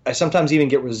 I sometimes even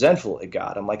get resentful at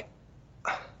God. I'm like,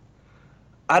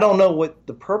 I don't know what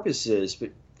the purpose is, but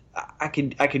I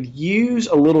could use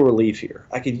a little relief here.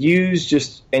 I could use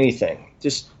just anything.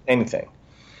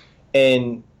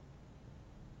 And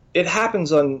it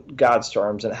happens on God's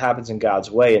terms, and it happens in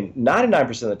God's way. And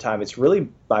 99% of the time, it's really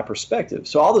my perspective.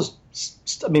 So all this,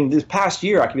 this past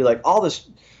year, I could be like, all this,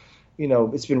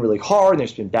 it's been really hard, and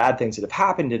there's been bad things that have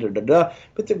happened,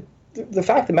 But the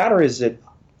fact of the matter is that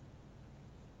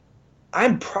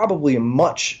I'm probably a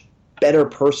much better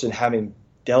person having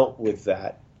dealt with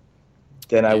that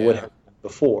than I would have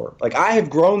before. Like, I have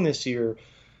grown this year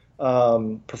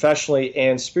professionally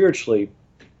and spiritually,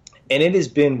 and it has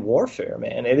been warfare,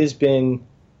 man. It has been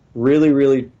really,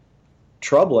 really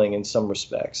troubling in some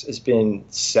respects. It's been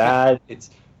sad.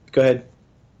 Go ahead.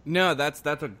 No, that's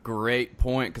a great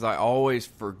point, because I always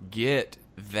forget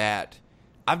that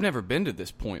I've never been to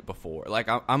this point before. Like,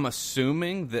 I'm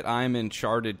assuming that I'm in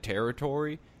charted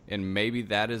territory, and maybe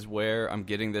that is where I'm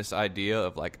getting this idea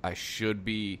of, like, I should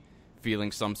be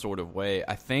feeling some sort of way.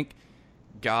 I think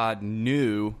God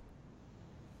knew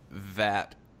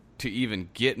that to even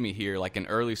get me here, like in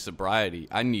early sobriety,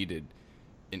 I needed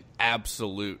an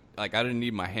absolute, like, I didn't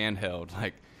need my handheld,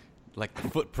 like the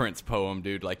Footprints poem,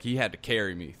 dude. Like, he had to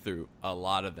carry me through a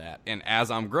lot of that. And as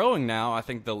I'm growing now, I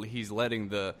think he's letting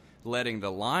the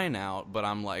line out, but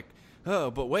I'm like, oh,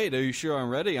 but wait, are you sure I'm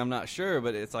ready? I'm not sure.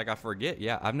 But it's like, I forget.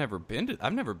 Yeah, I've never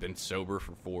been sober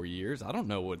for 4 years. I don't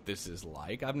know what this is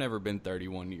like. I've never been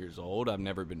 31 years old. I've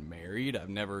never been married. I've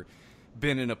never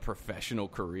been in a professional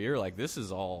career. Like, this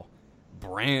is all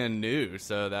brand new.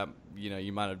 So that,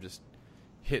 you might have just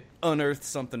unearthed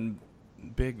something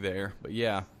big there. But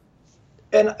yeah.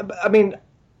 And I mean,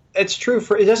 it's true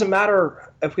it doesn't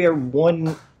matter if we are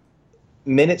 1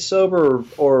 minute sober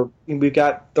or we've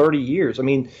got 30 years. I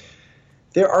mean,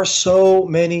 there are so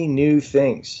many new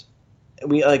things.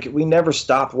 We never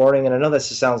stop learning. And I know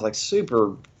this sounds like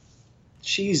super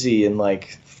cheesy and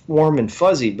like warm and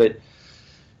fuzzy, but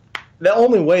the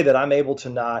only way that I'm able to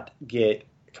not get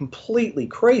completely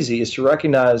crazy is to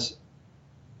recognize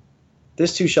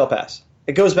this too shall pass.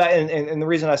 It goes back, and the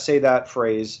reason I say that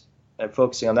phrase,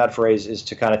 focusing on that phrase, is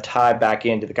to kind of tie back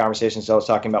into the conversations I was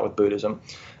talking about with Buddhism,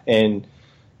 and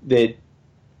that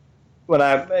when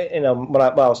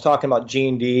I was talking about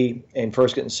G&D and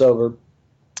first getting sober,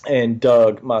 and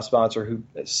Doug, my sponsor, who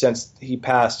since he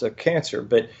passed of cancer,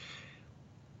 but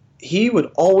he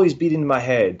would always beat into my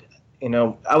head.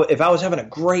 If I was having a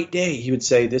great day, he would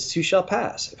say, "This too shall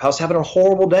pass." If I was having a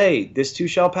horrible day, "This too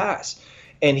shall pass."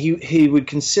 And he would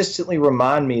consistently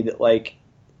remind me that, like,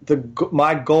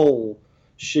 my goal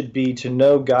should be to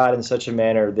know God in such a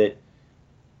manner that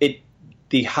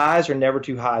the highs are never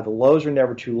too high, the lows are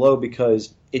never too low,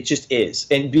 because it just is.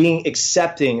 And being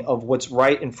accepting of what's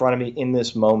right in front of me in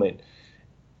this moment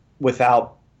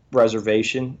without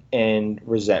reservation and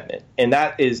resentment. And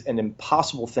that is an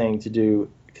impossible thing to do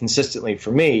consistently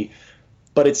for me,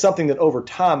 but it's something that over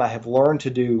time I have learned to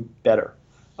do better.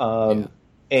 And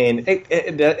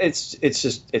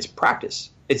it's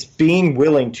practice. It's being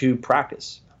willing to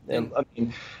practice. And I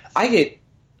mean, I get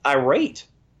irate,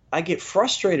 I get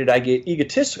frustrated, I get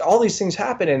egotistic. All these things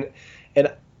happen,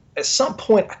 and at some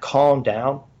point I calm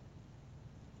down,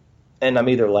 and I'm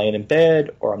either laying in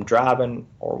bed or I'm driving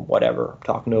or whatever,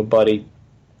 talking to a buddy,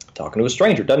 talking to a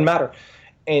stranger, doesn't matter,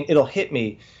 and it'll hit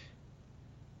me.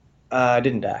 I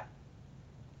didn't die.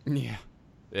 Yeah.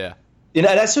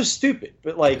 That's so stupid,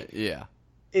 but like, yeah.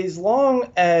 As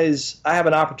long as I have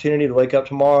an opportunity to wake up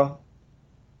tomorrow,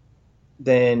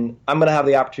 then I'm going to have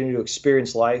the opportunity to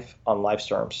experience life on life's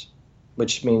terms,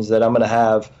 which means that I'm going to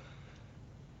have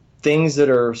things that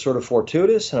are sort of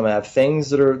fortuitous, and I'm going to have things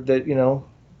that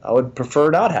I would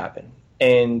prefer not happen.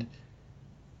 And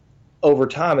over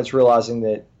time, it's realizing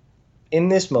that in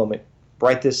this moment,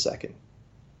 right this second,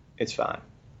 it's fine.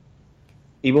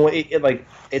 Even when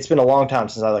it's been a long time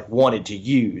since I wanted to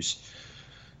use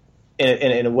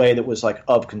in a way that was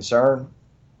of concern.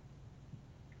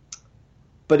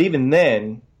 But even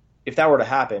then, if that were to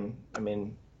happen, I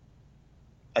mean,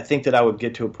 I think that I would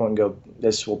get to a point and go,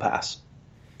 this will pass.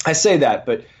 I say that,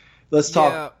 but let's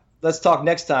talk. Yeah. Let's talk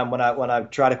next time when I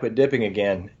try to quit dipping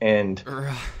again. And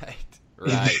right.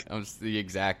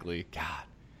 Exactly.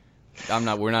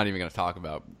 God, we're not even going to talk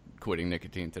about quitting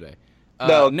nicotine today.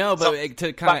 No, but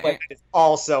to kind of it's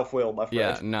all self-will, my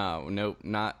friend. Yeah, nope,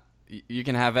 not. You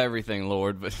can have everything,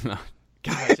 Lord, but no.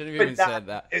 God, I shouldn't have even said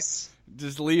that.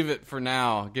 Just leave it for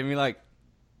now. Give me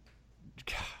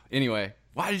anyway.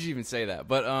 Why did you even say that?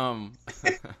 But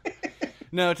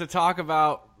no, to talk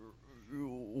about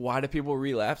why do people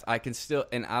relapse? I can still,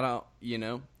 and I don't,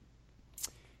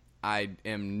 I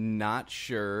am not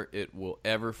sure it will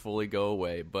ever fully go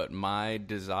away, but my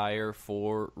desire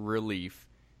for relief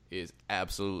is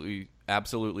absolutely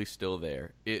still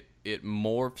there. It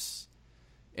morphs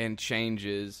and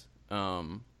changes.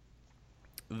 The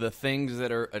things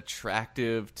that are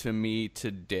attractive to me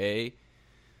today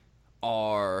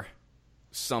are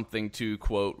something to,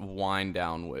 quote, wind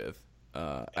down with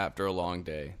after a long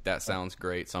day. That sounds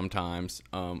great sometimes.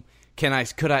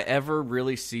 Could I ever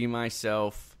really see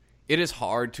myself? It is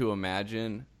hard to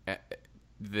imagine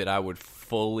that I would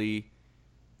fully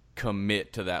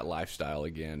commit to that lifestyle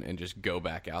again and just go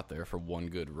back out there for one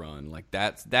good run.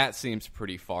 That seems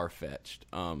pretty far-fetched.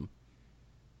 And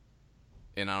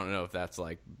I don't know if that's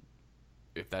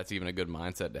even a good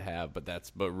mindset to have,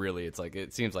 but really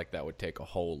it seems like that would take a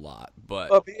whole lot.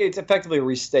 But it's effectively a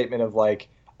restatement of a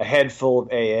head full of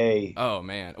AA. Oh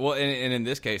man. Well, and in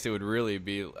this case, it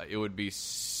would be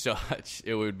such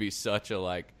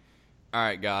a all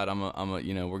right, God,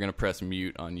 we're gonna press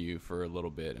mute on you for a little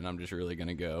bit, and I'm just really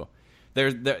gonna go.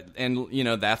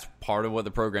 That's part of what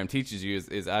the program teaches you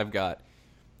is I've got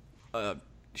a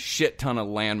shit ton of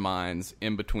landmines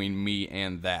in between me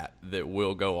and that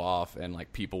will go off, and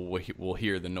people will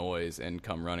hear the noise and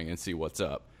come running and see what's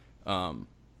up.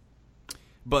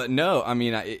 But no, I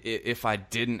mean, if I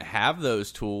didn't have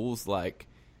those tools, that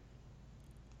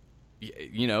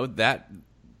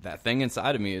thing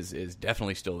inside of me is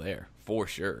definitely still there for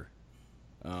sure.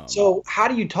 So how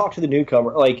do you talk to the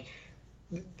newcomer? I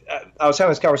was having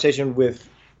this conversation with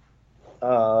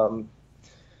a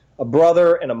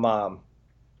brother and a mom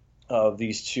of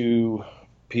these two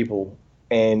people,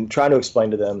 and trying to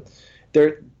explain to them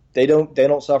they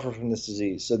don't suffer from this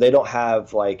disease, so they don't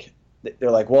have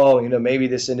they're well, maybe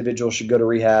this individual should go to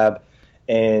rehab,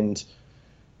 and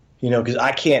because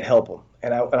I can't help them.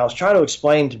 And I was trying to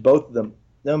explain to both of them,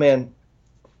 no, man,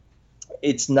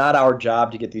 it's not our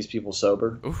job to get these people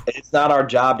sober. Oof. It's not our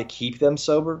job to keep them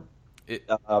sober.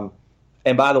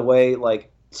 And by the way,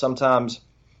 sometimes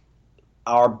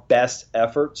our best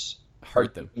efforts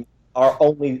hurt them. Are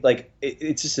only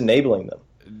it's just enabling them.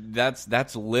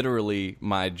 That's literally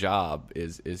my job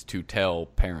is to tell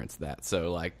parents that.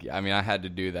 So I had to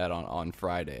do that on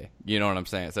Friday. You know what I'm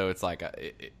saying? So it's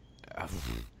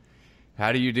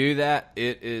how do you do that?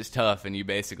 It is tough, and you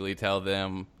basically tell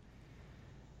them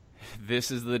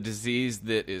this is the disease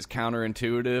that is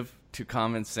counterintuitive to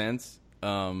common sense.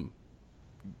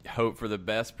 Hope for the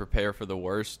best, prepare for the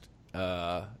worst.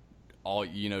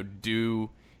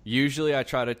 Usually I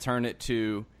try to turn it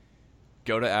to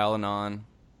go to Al-Anon,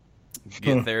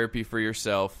 get therapy for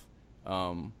yourself.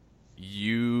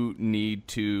 You need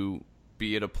to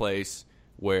be at a place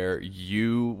where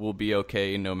you will be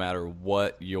okay no matter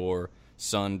what your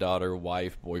son, daughter,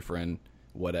 wife, boyfriend,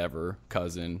 whatever,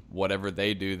 cousin, whatever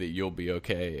they do, that you'll be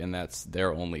okay, and that's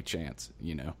their only chance,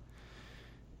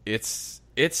 It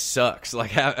sucks,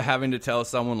 having to tell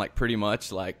someone, pretty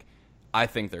much, I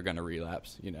think they're going to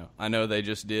relapse, I know they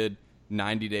just did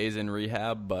 90 days in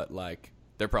rehab, but,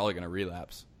 they're probably going to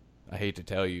relapse. I hate to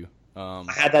tell you. I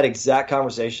had that exact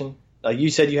conversation.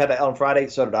 You said you had that on Friday,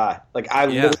 so did I.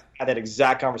 Literally had that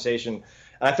exact conversation.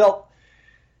 And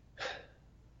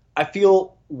I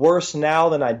feel worse now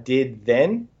than I did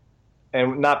then,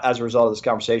 and not as a result of this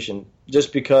conversation,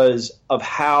 just because of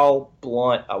how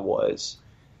blunt I was.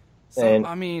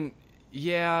 Sometimes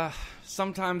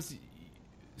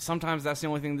that's the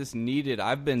only thing that's needed.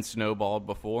 I've been snowballed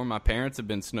before. My parents have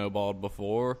been snowballed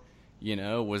before.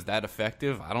 Was that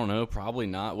effective? I don't know. Probably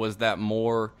not. Was that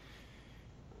more...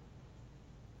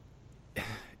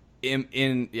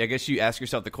 I guess you ask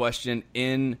yourself the question,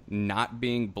 in not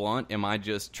being blunt, am I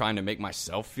just trying to make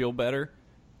myself feel better?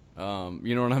 You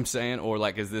know what I'm saying? Or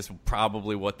like, is this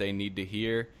probably what they need to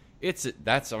hear?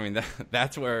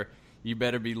 That's where you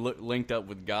better be linked up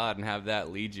with God and have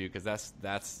that lead you, because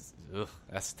that's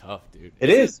tough, dude. It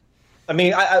is. I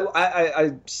mean,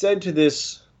 I said to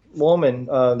this woman,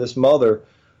 this mother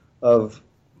of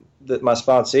my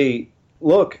sponsee,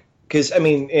 look, because I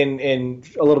mean, in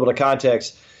a little bit of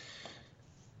context,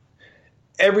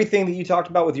 everything that you talked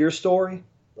about with your story,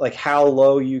 like how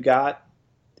low you got,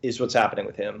 is what's happening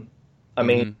with him. I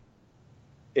mean,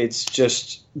 it's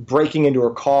just breaking into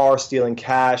her car, stealing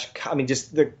cash. I mean,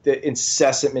 just the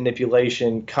incessant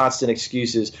manipulation, constant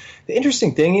excuses. The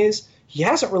interesting thing is, he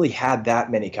hasn't really had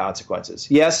that many consequences.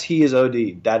 Yes, he is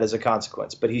OD. That is a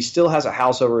consequence. But he still has a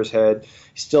house over his head.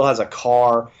 He still has a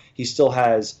car. He still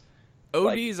has...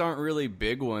 ODs aren't really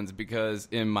big ones because,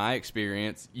 in my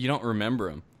experience, you don't remember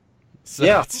them. So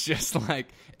it's just like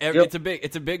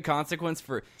it's a big consequence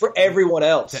for everyone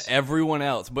else. To everyone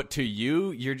else, but to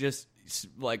you, you're just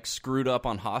like screwed up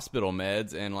on hospital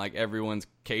meds, and like everyone's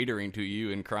catering to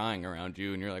you and crying around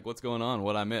you, and you're like, "What's going on?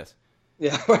 What'd I miss?"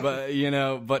 Yeah.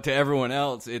 But to everyone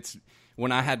else, it's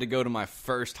when I had to go to my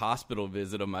first hospital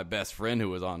visit of my best friend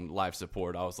who was on life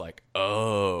support, I was like,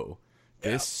 "Oh,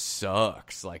 this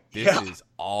sucks. Like this is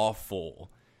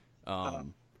awful."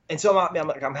 And so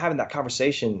I'm having that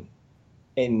conversation.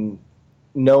 And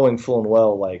knowing full and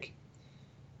well, like,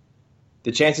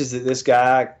 the chances that this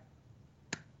guy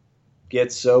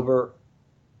gets sober,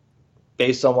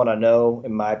 based on what I know,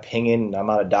 in my opinion, and I'm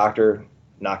not a doctor,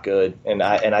 not good. And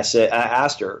I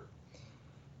asked her,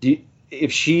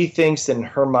 if she thinks in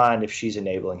her mind if she's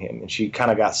enabling him, and she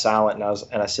kind of got silent,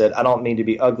 and I said, I don't mean to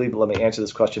be ugly, but let me answer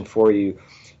this question for you.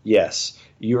 Yes.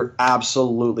 You're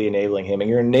absolutely enabling him, and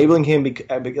you're enabling him because,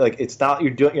 like, it's not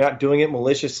you're not doing it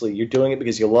maliciously. You're doing it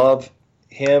because you love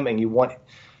him and you want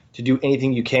to do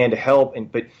anything you can to help.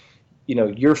 But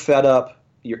you're fed up,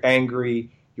 you're angry,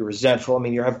 you're resentful. I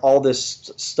mean, you have all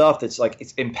this stuff that's like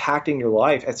it's impacting your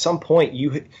life. At some point,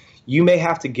 you may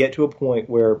have to get to a point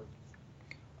where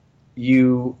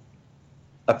you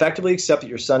effectively accept that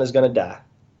your son is going to die.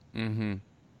 Mm-hmm.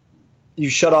 You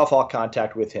shut off all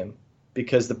contact with him,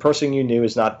 because the person you knew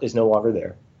is no longer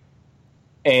there.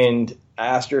 And I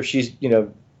asked her if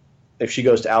if she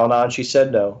goes to Al-Anon. She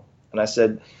said no. And I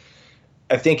said,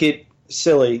 I think it's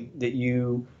silly that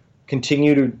you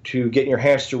continue to get in your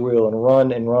hamster wheel and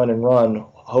run and run and run,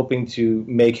 hoping to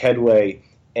make headway,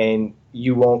 and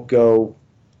you won't go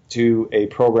to a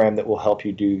program that will help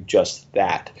you do just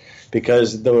that.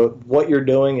 Because what you're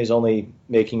doing is only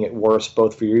making it worse,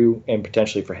 both for you and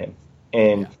potentially for him.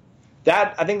 And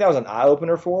I think that was an eye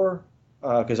opener for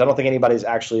her, because I don't think anybody's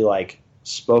actually like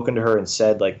spoken to her and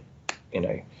said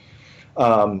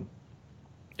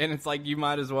and it's like, you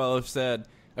might as well have said,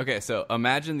 okay, so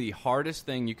imagine the hardest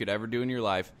thing you could ever do in your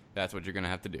life. That's what you're going to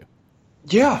have to do.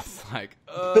 Yeah. It's like,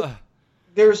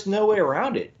 there's no way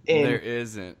around it. And there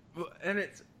isn't. And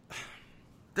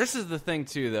this is the thing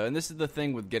too, though. And this is the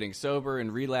thing with getting sober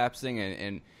and relapsing,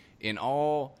 and in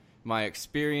all my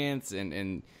experience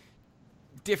and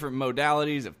different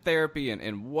modalities of therapy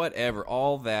and whatever,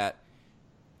 all that,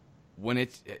 when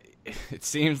it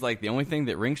seems like the only thing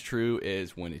that rings true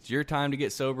is when it's your time to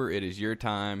get sober, it is your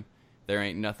time. There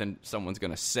ain't nothing someone's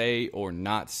going to say or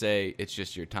not say. It's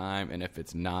just your time, and if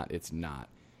it's not, it's not.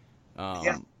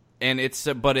 And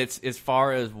but it's as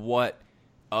far as what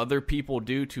other people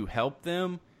do to help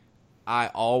them, I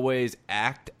always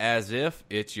act as if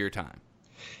it's your time.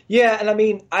 Yeah, and I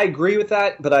mean, I agree with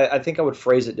that, but I think I would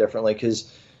phrase it differently,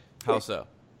 because... How so?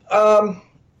 I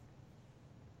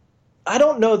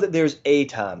don't know that there's a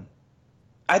time.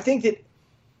 I think that...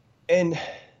 and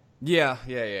Yeah.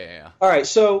 All right,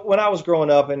 so when I was growing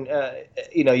up, and,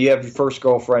 you have your first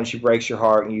girlfriend, she breaks your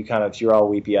heart, and you're all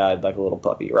weepy-eyed like a little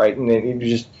puppy, right? And then you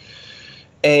just...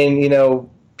 And,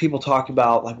 people talk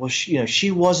about, like, well, she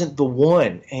wasn't the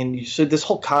one. And so this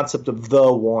whole concept of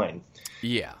the one...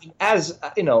 Yeah. As,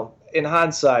 in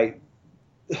hindsight,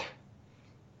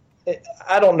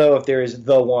 I don't know if there is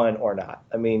the one or not.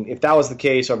 I mean, if that was the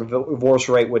case, our divorce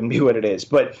rate wouldn't be what it is.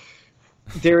 But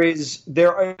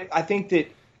I think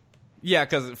that... Yeah,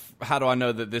 because how do I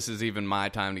know that this is even my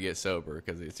time to get sober?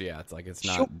 Because it's like it's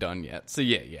not done yet. So,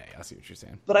 yeah, I see what you're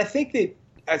saying. But I think that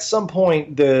at some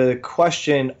point, the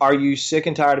question, are you sick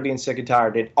and tired of being sick and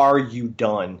tired, and are you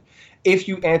done? If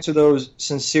you answer those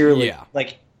sincerely,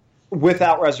 like...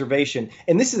 without reservation.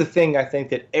 And this is the thing I think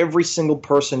that every single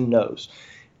person knows.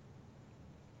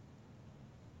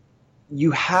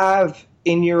 You have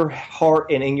in your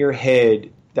heart and in your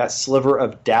head that sliver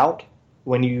of doubt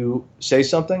when you say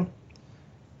something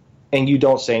and you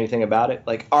don't say anything about it.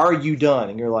 Like, are you done?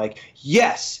 And you're like,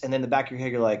 yes. And then in the back of your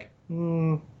head, you're like,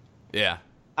 Yeah.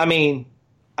 I mean,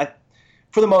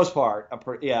 for the most part,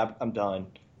 I'm done.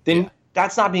 Then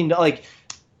that's not being done. Like,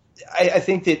 I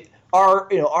think that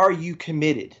are you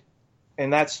committed?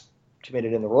 And that's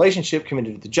committed in the relationship,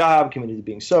 committed to the job, committed to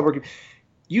being sober.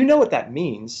 You know what that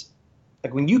means.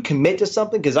 Like when you commit to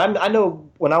something, because I know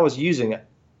when I was using it,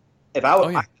 if I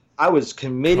was, I was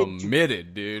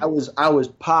committed, dude. I was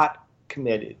pot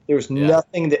committed. There was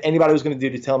nothing that anybody was going to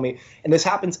do to tell me. And this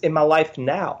happens in my life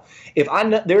now.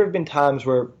 There have been times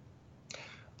where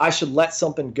I should let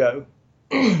something go,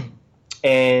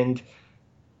 and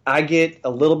I get a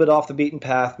little bit off the beaten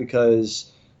path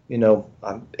because,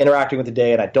 I'm interacting with the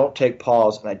day and I don't take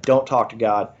pause and I don't talk to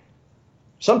God.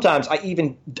 Sometimes I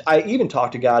even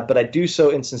talk to God, but I do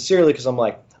so insincerely because I'm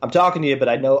like, I'm talking to you, but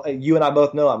I know you and I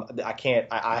both know I can't.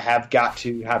 I have got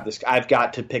to have this. I've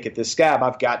got to pick at this scab.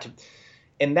 I've got to,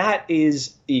 and that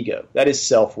is ego. That is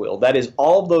self-will. That is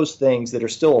all of those things that are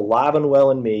still alive and well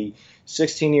in me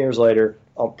 16 years later,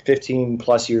 15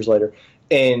 plus years later,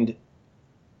 and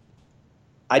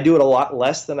I do it a lot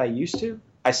less than I used to.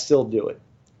 I still do it.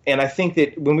 And I think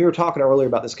that when we were talking earlier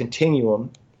about this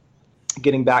continuum,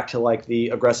 getting back to like the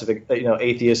aggressive,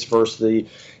 atheist versus the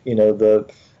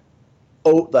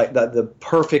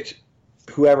perfect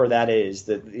whoever that is,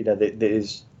 that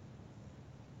is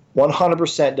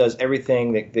 100% does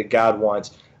everything that God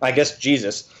wants. I guess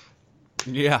Jesus.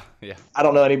 Yeah. I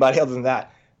don't know anybody other than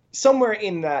that. Somewhere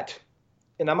in that,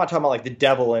 and I'm not talking about like the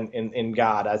devil in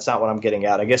God. That's not what I'm getting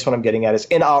at. I guess what I'm getting at is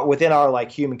within our like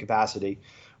human capacity,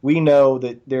 we know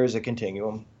that there's a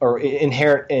continuum, or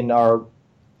inherent, and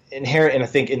I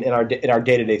think in our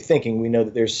day-to-day thinking, we know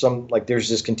that there's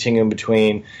this continuum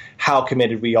between how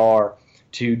committed we are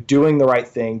to doing the right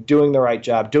thing, doing the right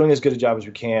job, doing as good a job as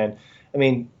we can. I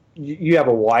mean, you have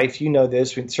a wife, you know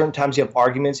this. When certain times you have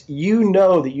arguments, you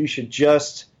know that you should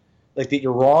just that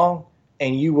you're wrong,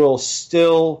 and you will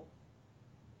still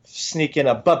sneak in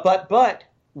a but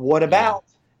what about?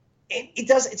 And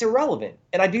it's irrelevant.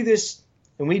 And I do this,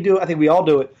 and I think we all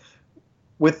do it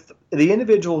with the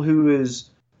individual who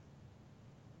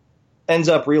ends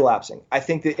up relapsing. I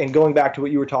think that, and going back to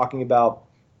what you were talking about,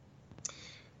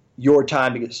 your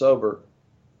time to get sober,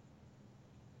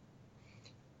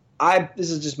 this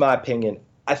is just my opinion.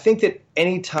 I think that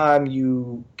anytime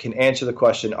you can answer the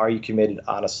question, are you committed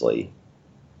honestly,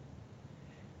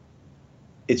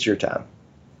 it's your time.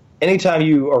 Anytime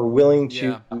you are willing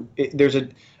to,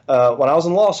 when I was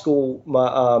in law school,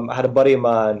 I had a buddy of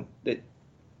mine that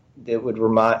would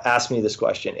ask me this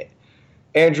question: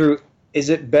 Andrew, is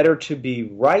it better to be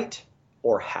right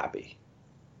or happy?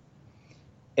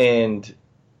 And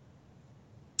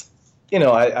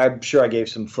I'm sure I gave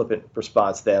some flippant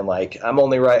response then, like I'm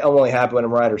only happy when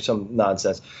I'm right, or some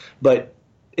nonsense. But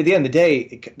at the end of the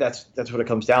day, that's what it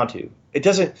comes down to. It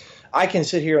doesn't. I can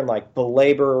sit here and like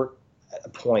belabor a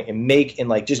point and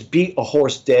like just beat a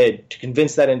horse dead to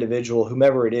convince that individual,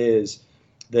 whomever it is,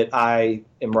 that I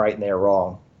am right and they're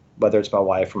wrong, whether it's my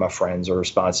wife or my friends or a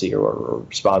sponsee or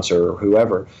sponsor or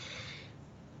whoever.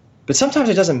 But sometimes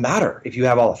it doesn't matter if you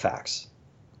have all the facts.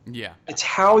 Yeah, it's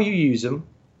how you use them,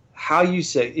 how you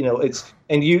say,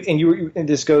 and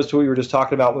this goes to what we were just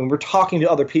talking about when we're talking to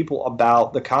other people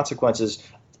about the consequences,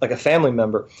 like a family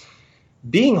member.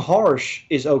 Being harsh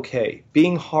is okay.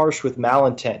 Being harsh with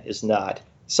malintent is not.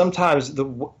 Sometimes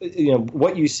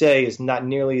what you say is not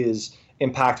nearly as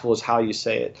impactful as how you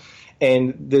say it.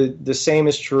 And the same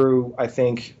is true, I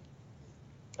think,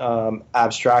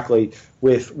 abstractly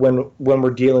with when we're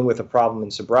dealing with a problem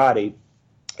in sobriety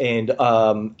and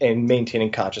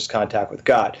maintaining conscious contact with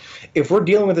God. If we're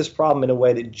dealing with this problem in a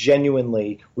way that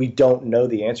genuinely we don't know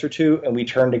the answer to, and we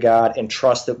turn to God and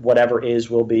trust that whatever is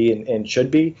will be and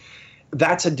should be,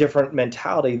 that's a different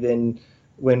mentality than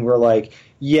when we're like,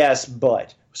 yes,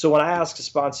 but. So when I ask a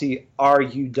sponsee, are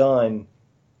you done?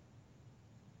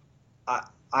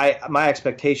 My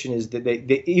expectation is that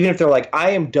they even if they're like,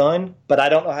 I am done, but I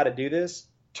don't know how to do this,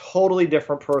 totally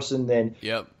different person than,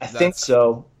 yep, I think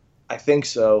so.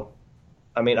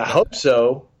 I mean, I hope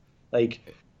so.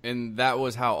 And that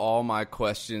was how all my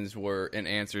questions were and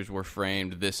answers were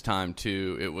framed this time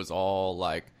too. It was all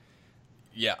like,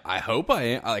 yeah, I hope I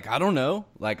am. Like, I don't know.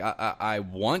 Like, I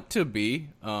want to be.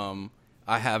 I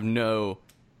have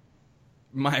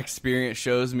my experience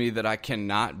shows me that I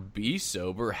cannot be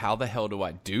sober. How the hell do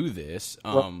I do this?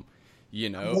 you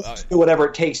know, do whatever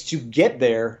it takes to get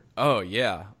there. Oh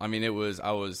yeah, I mean, I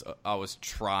was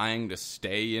trying to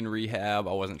stay in rehab.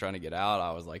 I wasn't trying to get out.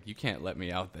 I was like, you can't let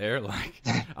me out there. Like,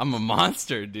 I'm a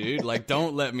monster, dude. Like,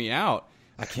 don't let me out.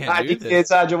 I can't do this.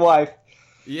 Inside your wife.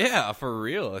 Yeah, for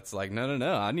real. It's like,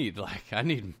 no. I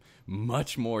need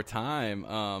much more time.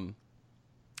 That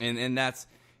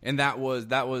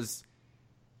was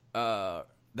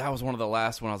one of the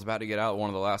last, when I was about to get out, one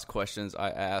of the last questions I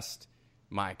asked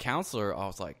my counselor. I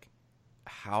was like,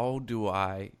 how do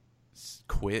I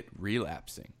quit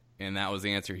relapsing? And that was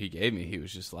the answer he gave me. He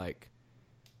was just like,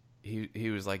 he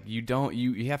was like, you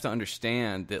have to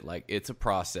understand that, like, it's a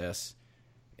process,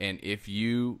 and if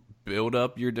you build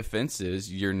up your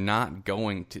defenses,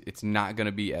 it's not going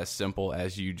to be as simple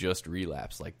as you just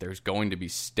relapse. Like, there's going to be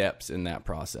steps in that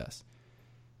process.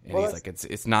 And he's like,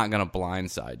 it's not going to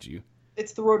blindside you.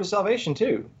 It's the road to salvation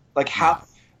too. Like, how,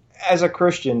 as a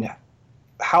Christian,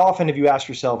 how often have you asked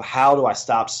yourself, how do I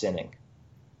stop sinning?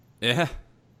 Yeah.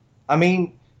 I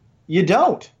mean, you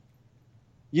don't.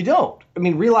 I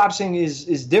mean, relapsing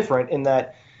is different in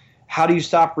that, how do you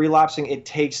stop relapsing? It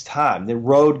takes time. The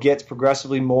road gets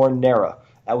progressively more narrow.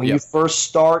 And when you first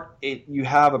start, you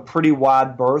have a pretty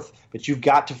wide berth, but you've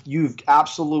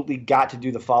absolutely got to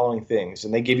do the following things.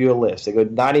 And they give you a list. They go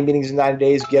 90 meetings in 90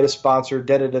 days, get a sponsor,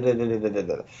 They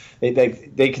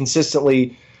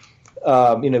consistently,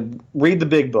 read the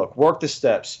big book, work the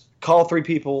steps, call 3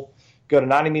 people, go to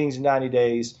 90 meetings in 90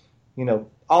 days,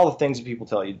 all the things that people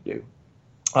tell you to do.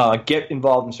 Get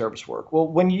involved in service work. Well,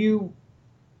 when you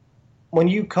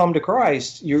come to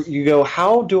Christ, you go,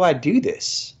 how do I do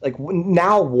this? Like,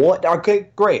 now what? Okay,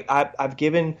 great. I've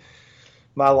given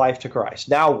my life to Christ.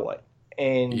 Now what?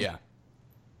 And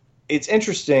it's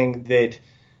interesting that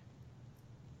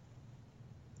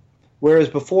whereas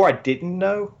before I didn't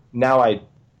know, now I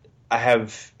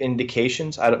have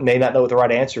indications. I may not know what the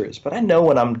right answer is, but I know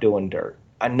when I'm doing dirt.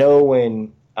 I know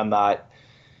when I'm not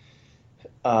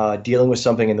dealing with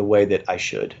something in the way that I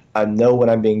should. I know when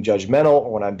I'm being judgmental,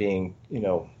 or when I'm being,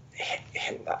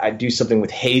 I do something with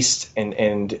haste, and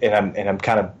I'm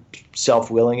kind of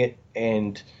self-willing it.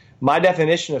 And my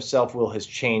definition of self-will has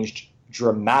changed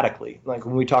dramatically. Like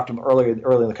when we talked early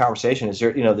in the conversation, is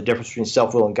there, the difference between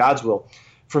self-will and God's will?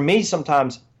 For me,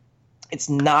 sometimes it's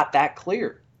not that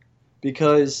clear,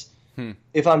 because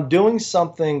if I'm doing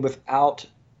something without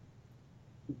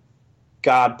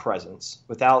God presence,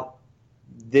 without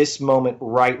this moment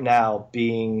right now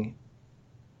being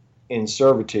in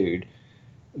servitude,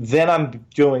 then I'm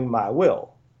doing my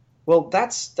will. Well,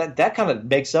 that kind of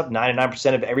makes up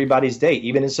 99% of everybody's day,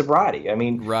 even in sobriety. I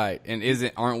mean, right.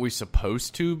 And aren't we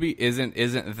supposed to be?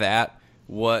 Isn't that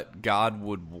what God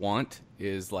would want?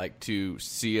 Is like to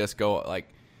see us go, like,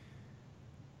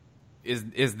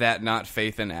 is that not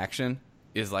faith in action?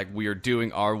 Is like we are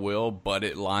doing our will, but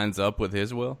it lines up with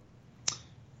His will?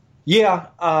 Yeah.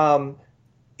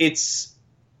 It's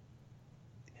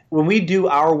when we do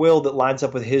our will that lines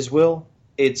up with His will,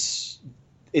 that's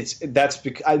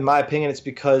in my opinion, it's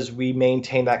because we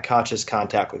maintain that conscious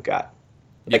contact with God.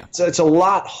 Like, it's a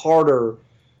lot harder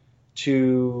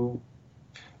to,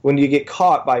 when you get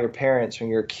caught by your parents when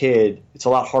you're a kid, it's a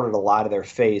lot harder to lie to their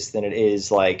face than it is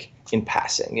like in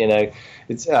passing.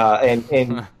 It's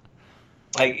and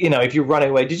like, if you're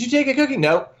running away, did you take a cookie?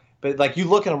 No. But like, you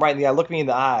look at them right in the eye, look me in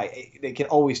the eye, they can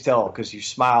always tell, because you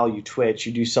smile, you twitch,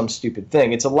 you do some stupid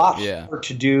thing. It's a lot harder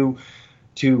to do,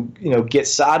 to get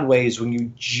sideways when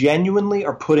you genuinely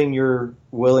are putting your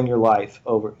will in your life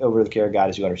over the care of God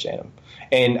as you understand Him.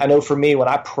 And I know for me, when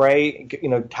I pray,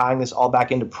 tying this all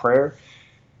back into prayer,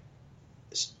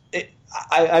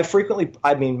 I frequently,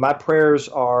 my prayers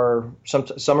are, some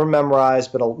are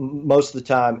memorized, but most of the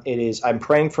time it is, I'm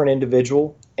praying for an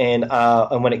individual, and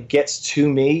when it gets to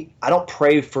me, I don't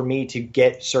pray for me to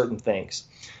get certain things.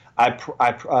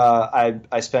 I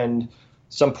spend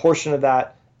some portion of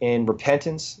that in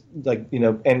repentance, like,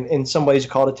 and in some ways you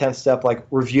call it a 10th step, like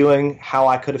reviewing how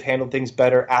I could have handled things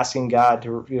better, asking God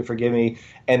to forgive me,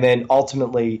 and then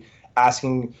ultimately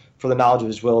asking for the knowledge of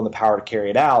His will and the power to carry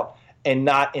it out. And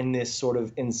not in this sort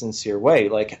of insincere way.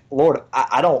 Like, Lord,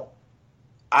 I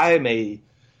am a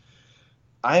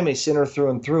sinner through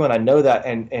and through, and I know that,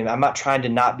 and I'm not trying to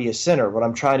not be a sinner. What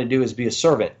I'm trying to do is be a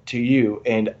servant to You,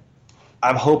 and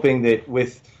I'm hoping that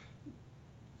with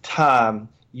time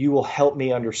You will help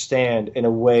me understand in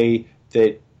a way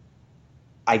that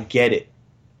I get it.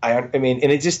 And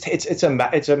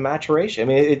it's a maturation. I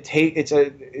mean,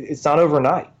 it's not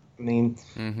overnight. I mean.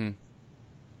 Mm-hmm.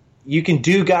 You can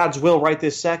do God's will right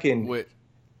this second,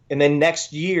 and then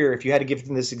next year, if you had to give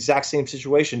them this exact same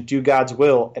situation, do God's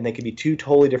will, and they could be two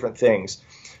totally different things.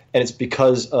 And it's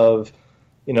because of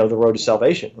the road to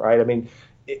salvation, right? I mean,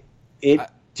 it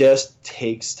just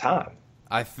takes time.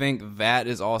 I think that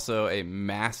is also a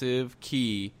massive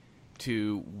key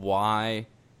to why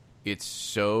it's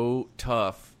so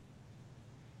tough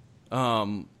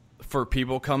for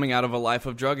people coming out of a life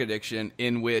of drug addiction,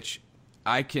 in which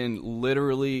I can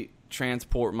literally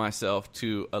transport myself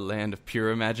to a land of pure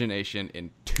imagination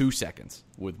in 2 seconds.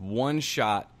 With one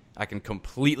shot, I can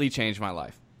completely change my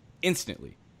life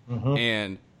instantly. Mm-hmm.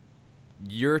 And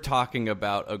you're talking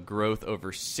about a growth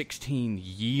over 16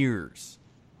 years.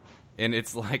 And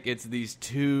it's like it's these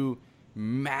two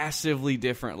massively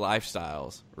different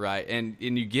lifestyles, right? And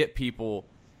you get people,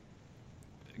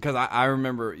 because I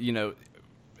remember,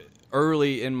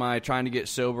 early in my trying to get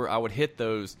sober, I would hit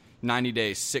those 90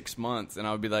 days, 6 months, and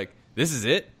I would be like, this is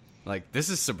it? Like, this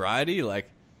is sobriety? Like,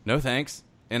 no thanks.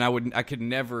 And I could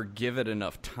never give it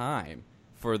enough time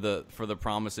for the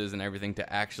promises and everything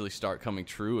to actually start coming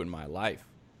true in my life.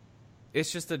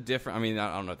 It's just a different,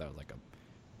 I don't know if that was like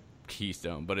a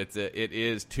keystone, but it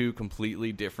is two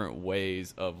completely different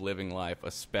ways of living life,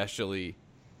 especially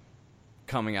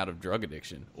coming out of drug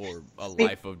addiction or a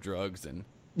life of drugs. And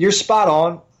you're spot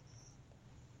on.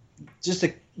 Just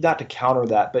not to counter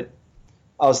that, but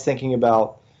I was thinking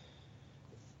about,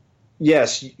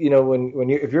 yes, if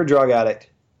you're a drug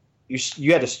addict,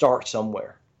 you had to start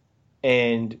somewhere,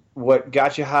 and what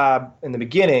got you high in the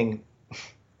beginning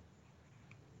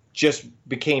just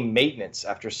became maintenance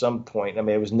after some point. I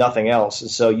mean, it was nothing else, and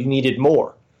so you needed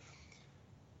more,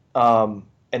 and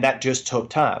that just took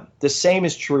time. The same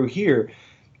is true here.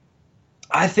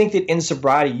 I think that in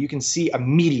sobriety you can see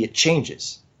immediate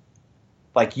changes.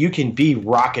 Like, you can be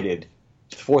rocketed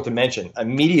to the fourth dimension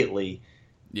immediately.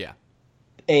 Yeah.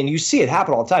 And you see it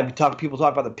happen all the time. People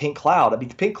talk about the pink cloud. I mean,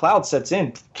 the pink cloud sets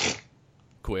in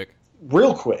quick.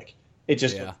 Real quick. It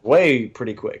just way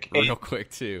pretty quick. Real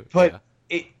quick, too. But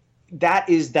that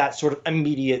is that sort of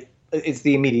immediate – it's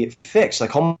the immediate fix.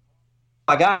 Like, oh,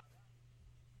 my God.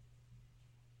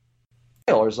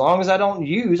 Or as long as I don't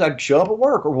use, I show up at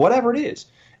work or whatever it is.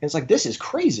 And it's like, this is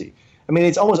crazy. I mean,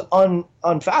 it's almost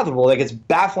unfathomable. Like, it's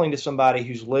baffling to somebody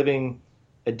who's living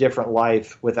a different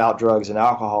life without drugs and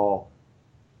alcohol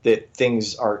that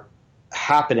things are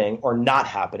happening or not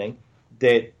happening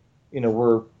that,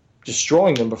 were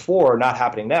destroying them before or not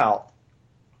happening now.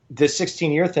 This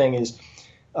 16-year thing is,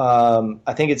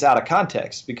 I think it's out of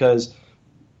context, because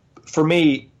for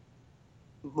me,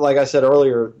 like I said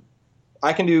earlier,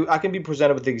 I can be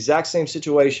presented with the exact same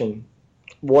situation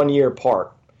 1 year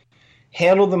apart,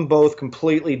 handle them both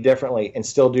completely differently, and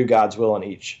still do God's will in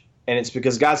each. And it's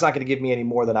because God's not going to give me any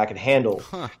more than I can handle.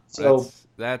 Huh, so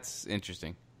that's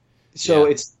interesting. So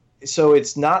it's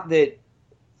not that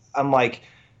I'm like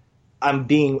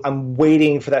I'm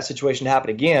waiting for that situation to happen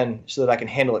again so that I can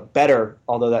handle it better,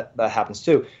 although that happens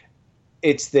too.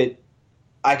 It's that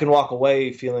I can walk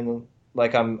away feeling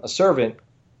like I'm a servant,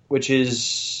 which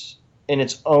is in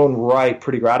its own right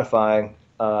pretty gratifying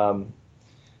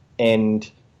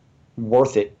and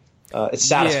worth it. It's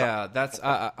satisfying.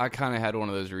 Yeah, I kind of had one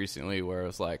of those recently where it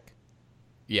was like,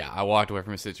 I walked away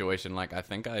from a situation like I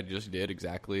think I just did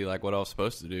exactly like what I was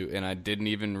supposed to do, and I didn't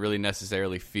even really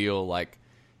necessarily feel like,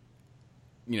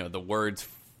 the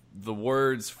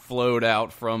words flowed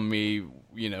out from me,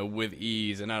 with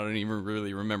ease, and I don't even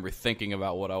really remember thinking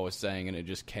about what I was saying, and it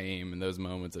just came in those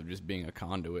moments of just being a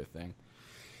conduit thing.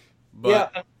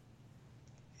 But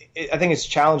I think it's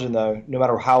challenging though, no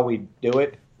matter how we do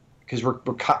it, because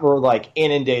we're like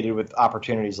inundated with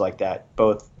opportunities like that,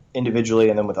 both individually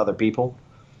and then with other people.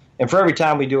 And for every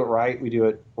time we do it right, we do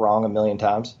it wrong a million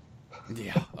times.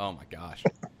 Yeah. Oh my gosh.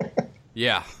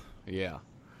 Yeah.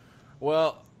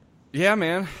 Well, yeah,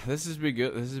 man. This has been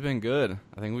good. This has been good.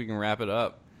 I think we can wrap it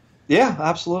up. Yeah,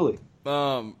 absolutely.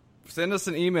 Send us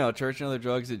an email,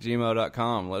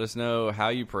 churchandotherdrugs@gmail.com. Let us know how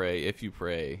you pray, if you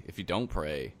don't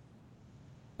pray.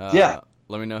 Let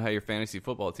me know how your fantasy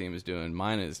football team is doing.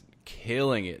 Mine is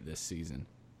killing it this season.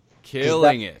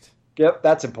 Killing it. Yep,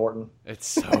 that's important. It's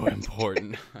so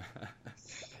important.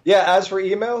 Yeah, as for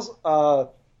emails,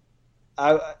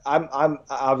 I'm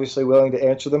obviously willing to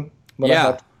answer them.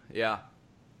 Yeah.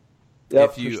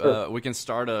 Yep, if you, sure. We can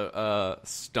start a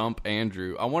Stump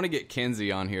Andrew. I want to get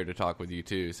Kenzie on here to talk with you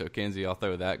too. So Kenzie, I'll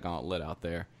throw that gauntlet out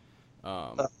there.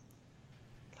 Look,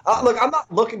 I'm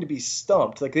not looking to be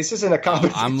stumped. Like, this isn't a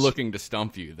competition. I'm looking to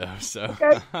stump you though. So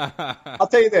okay. I'll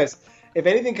tell you this: if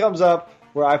anything comes up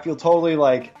where I feel totally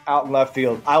like out in left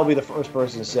field, I will be the first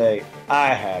person to say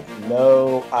I have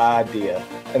no idea,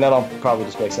 and then I'll probably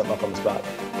just make something up on the spot.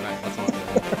 All right, that's what I'm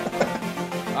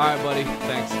doing. All right, buddy.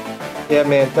 Thanks. Yeah,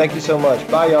 man. Thank you so much.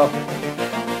 Bye, y'all.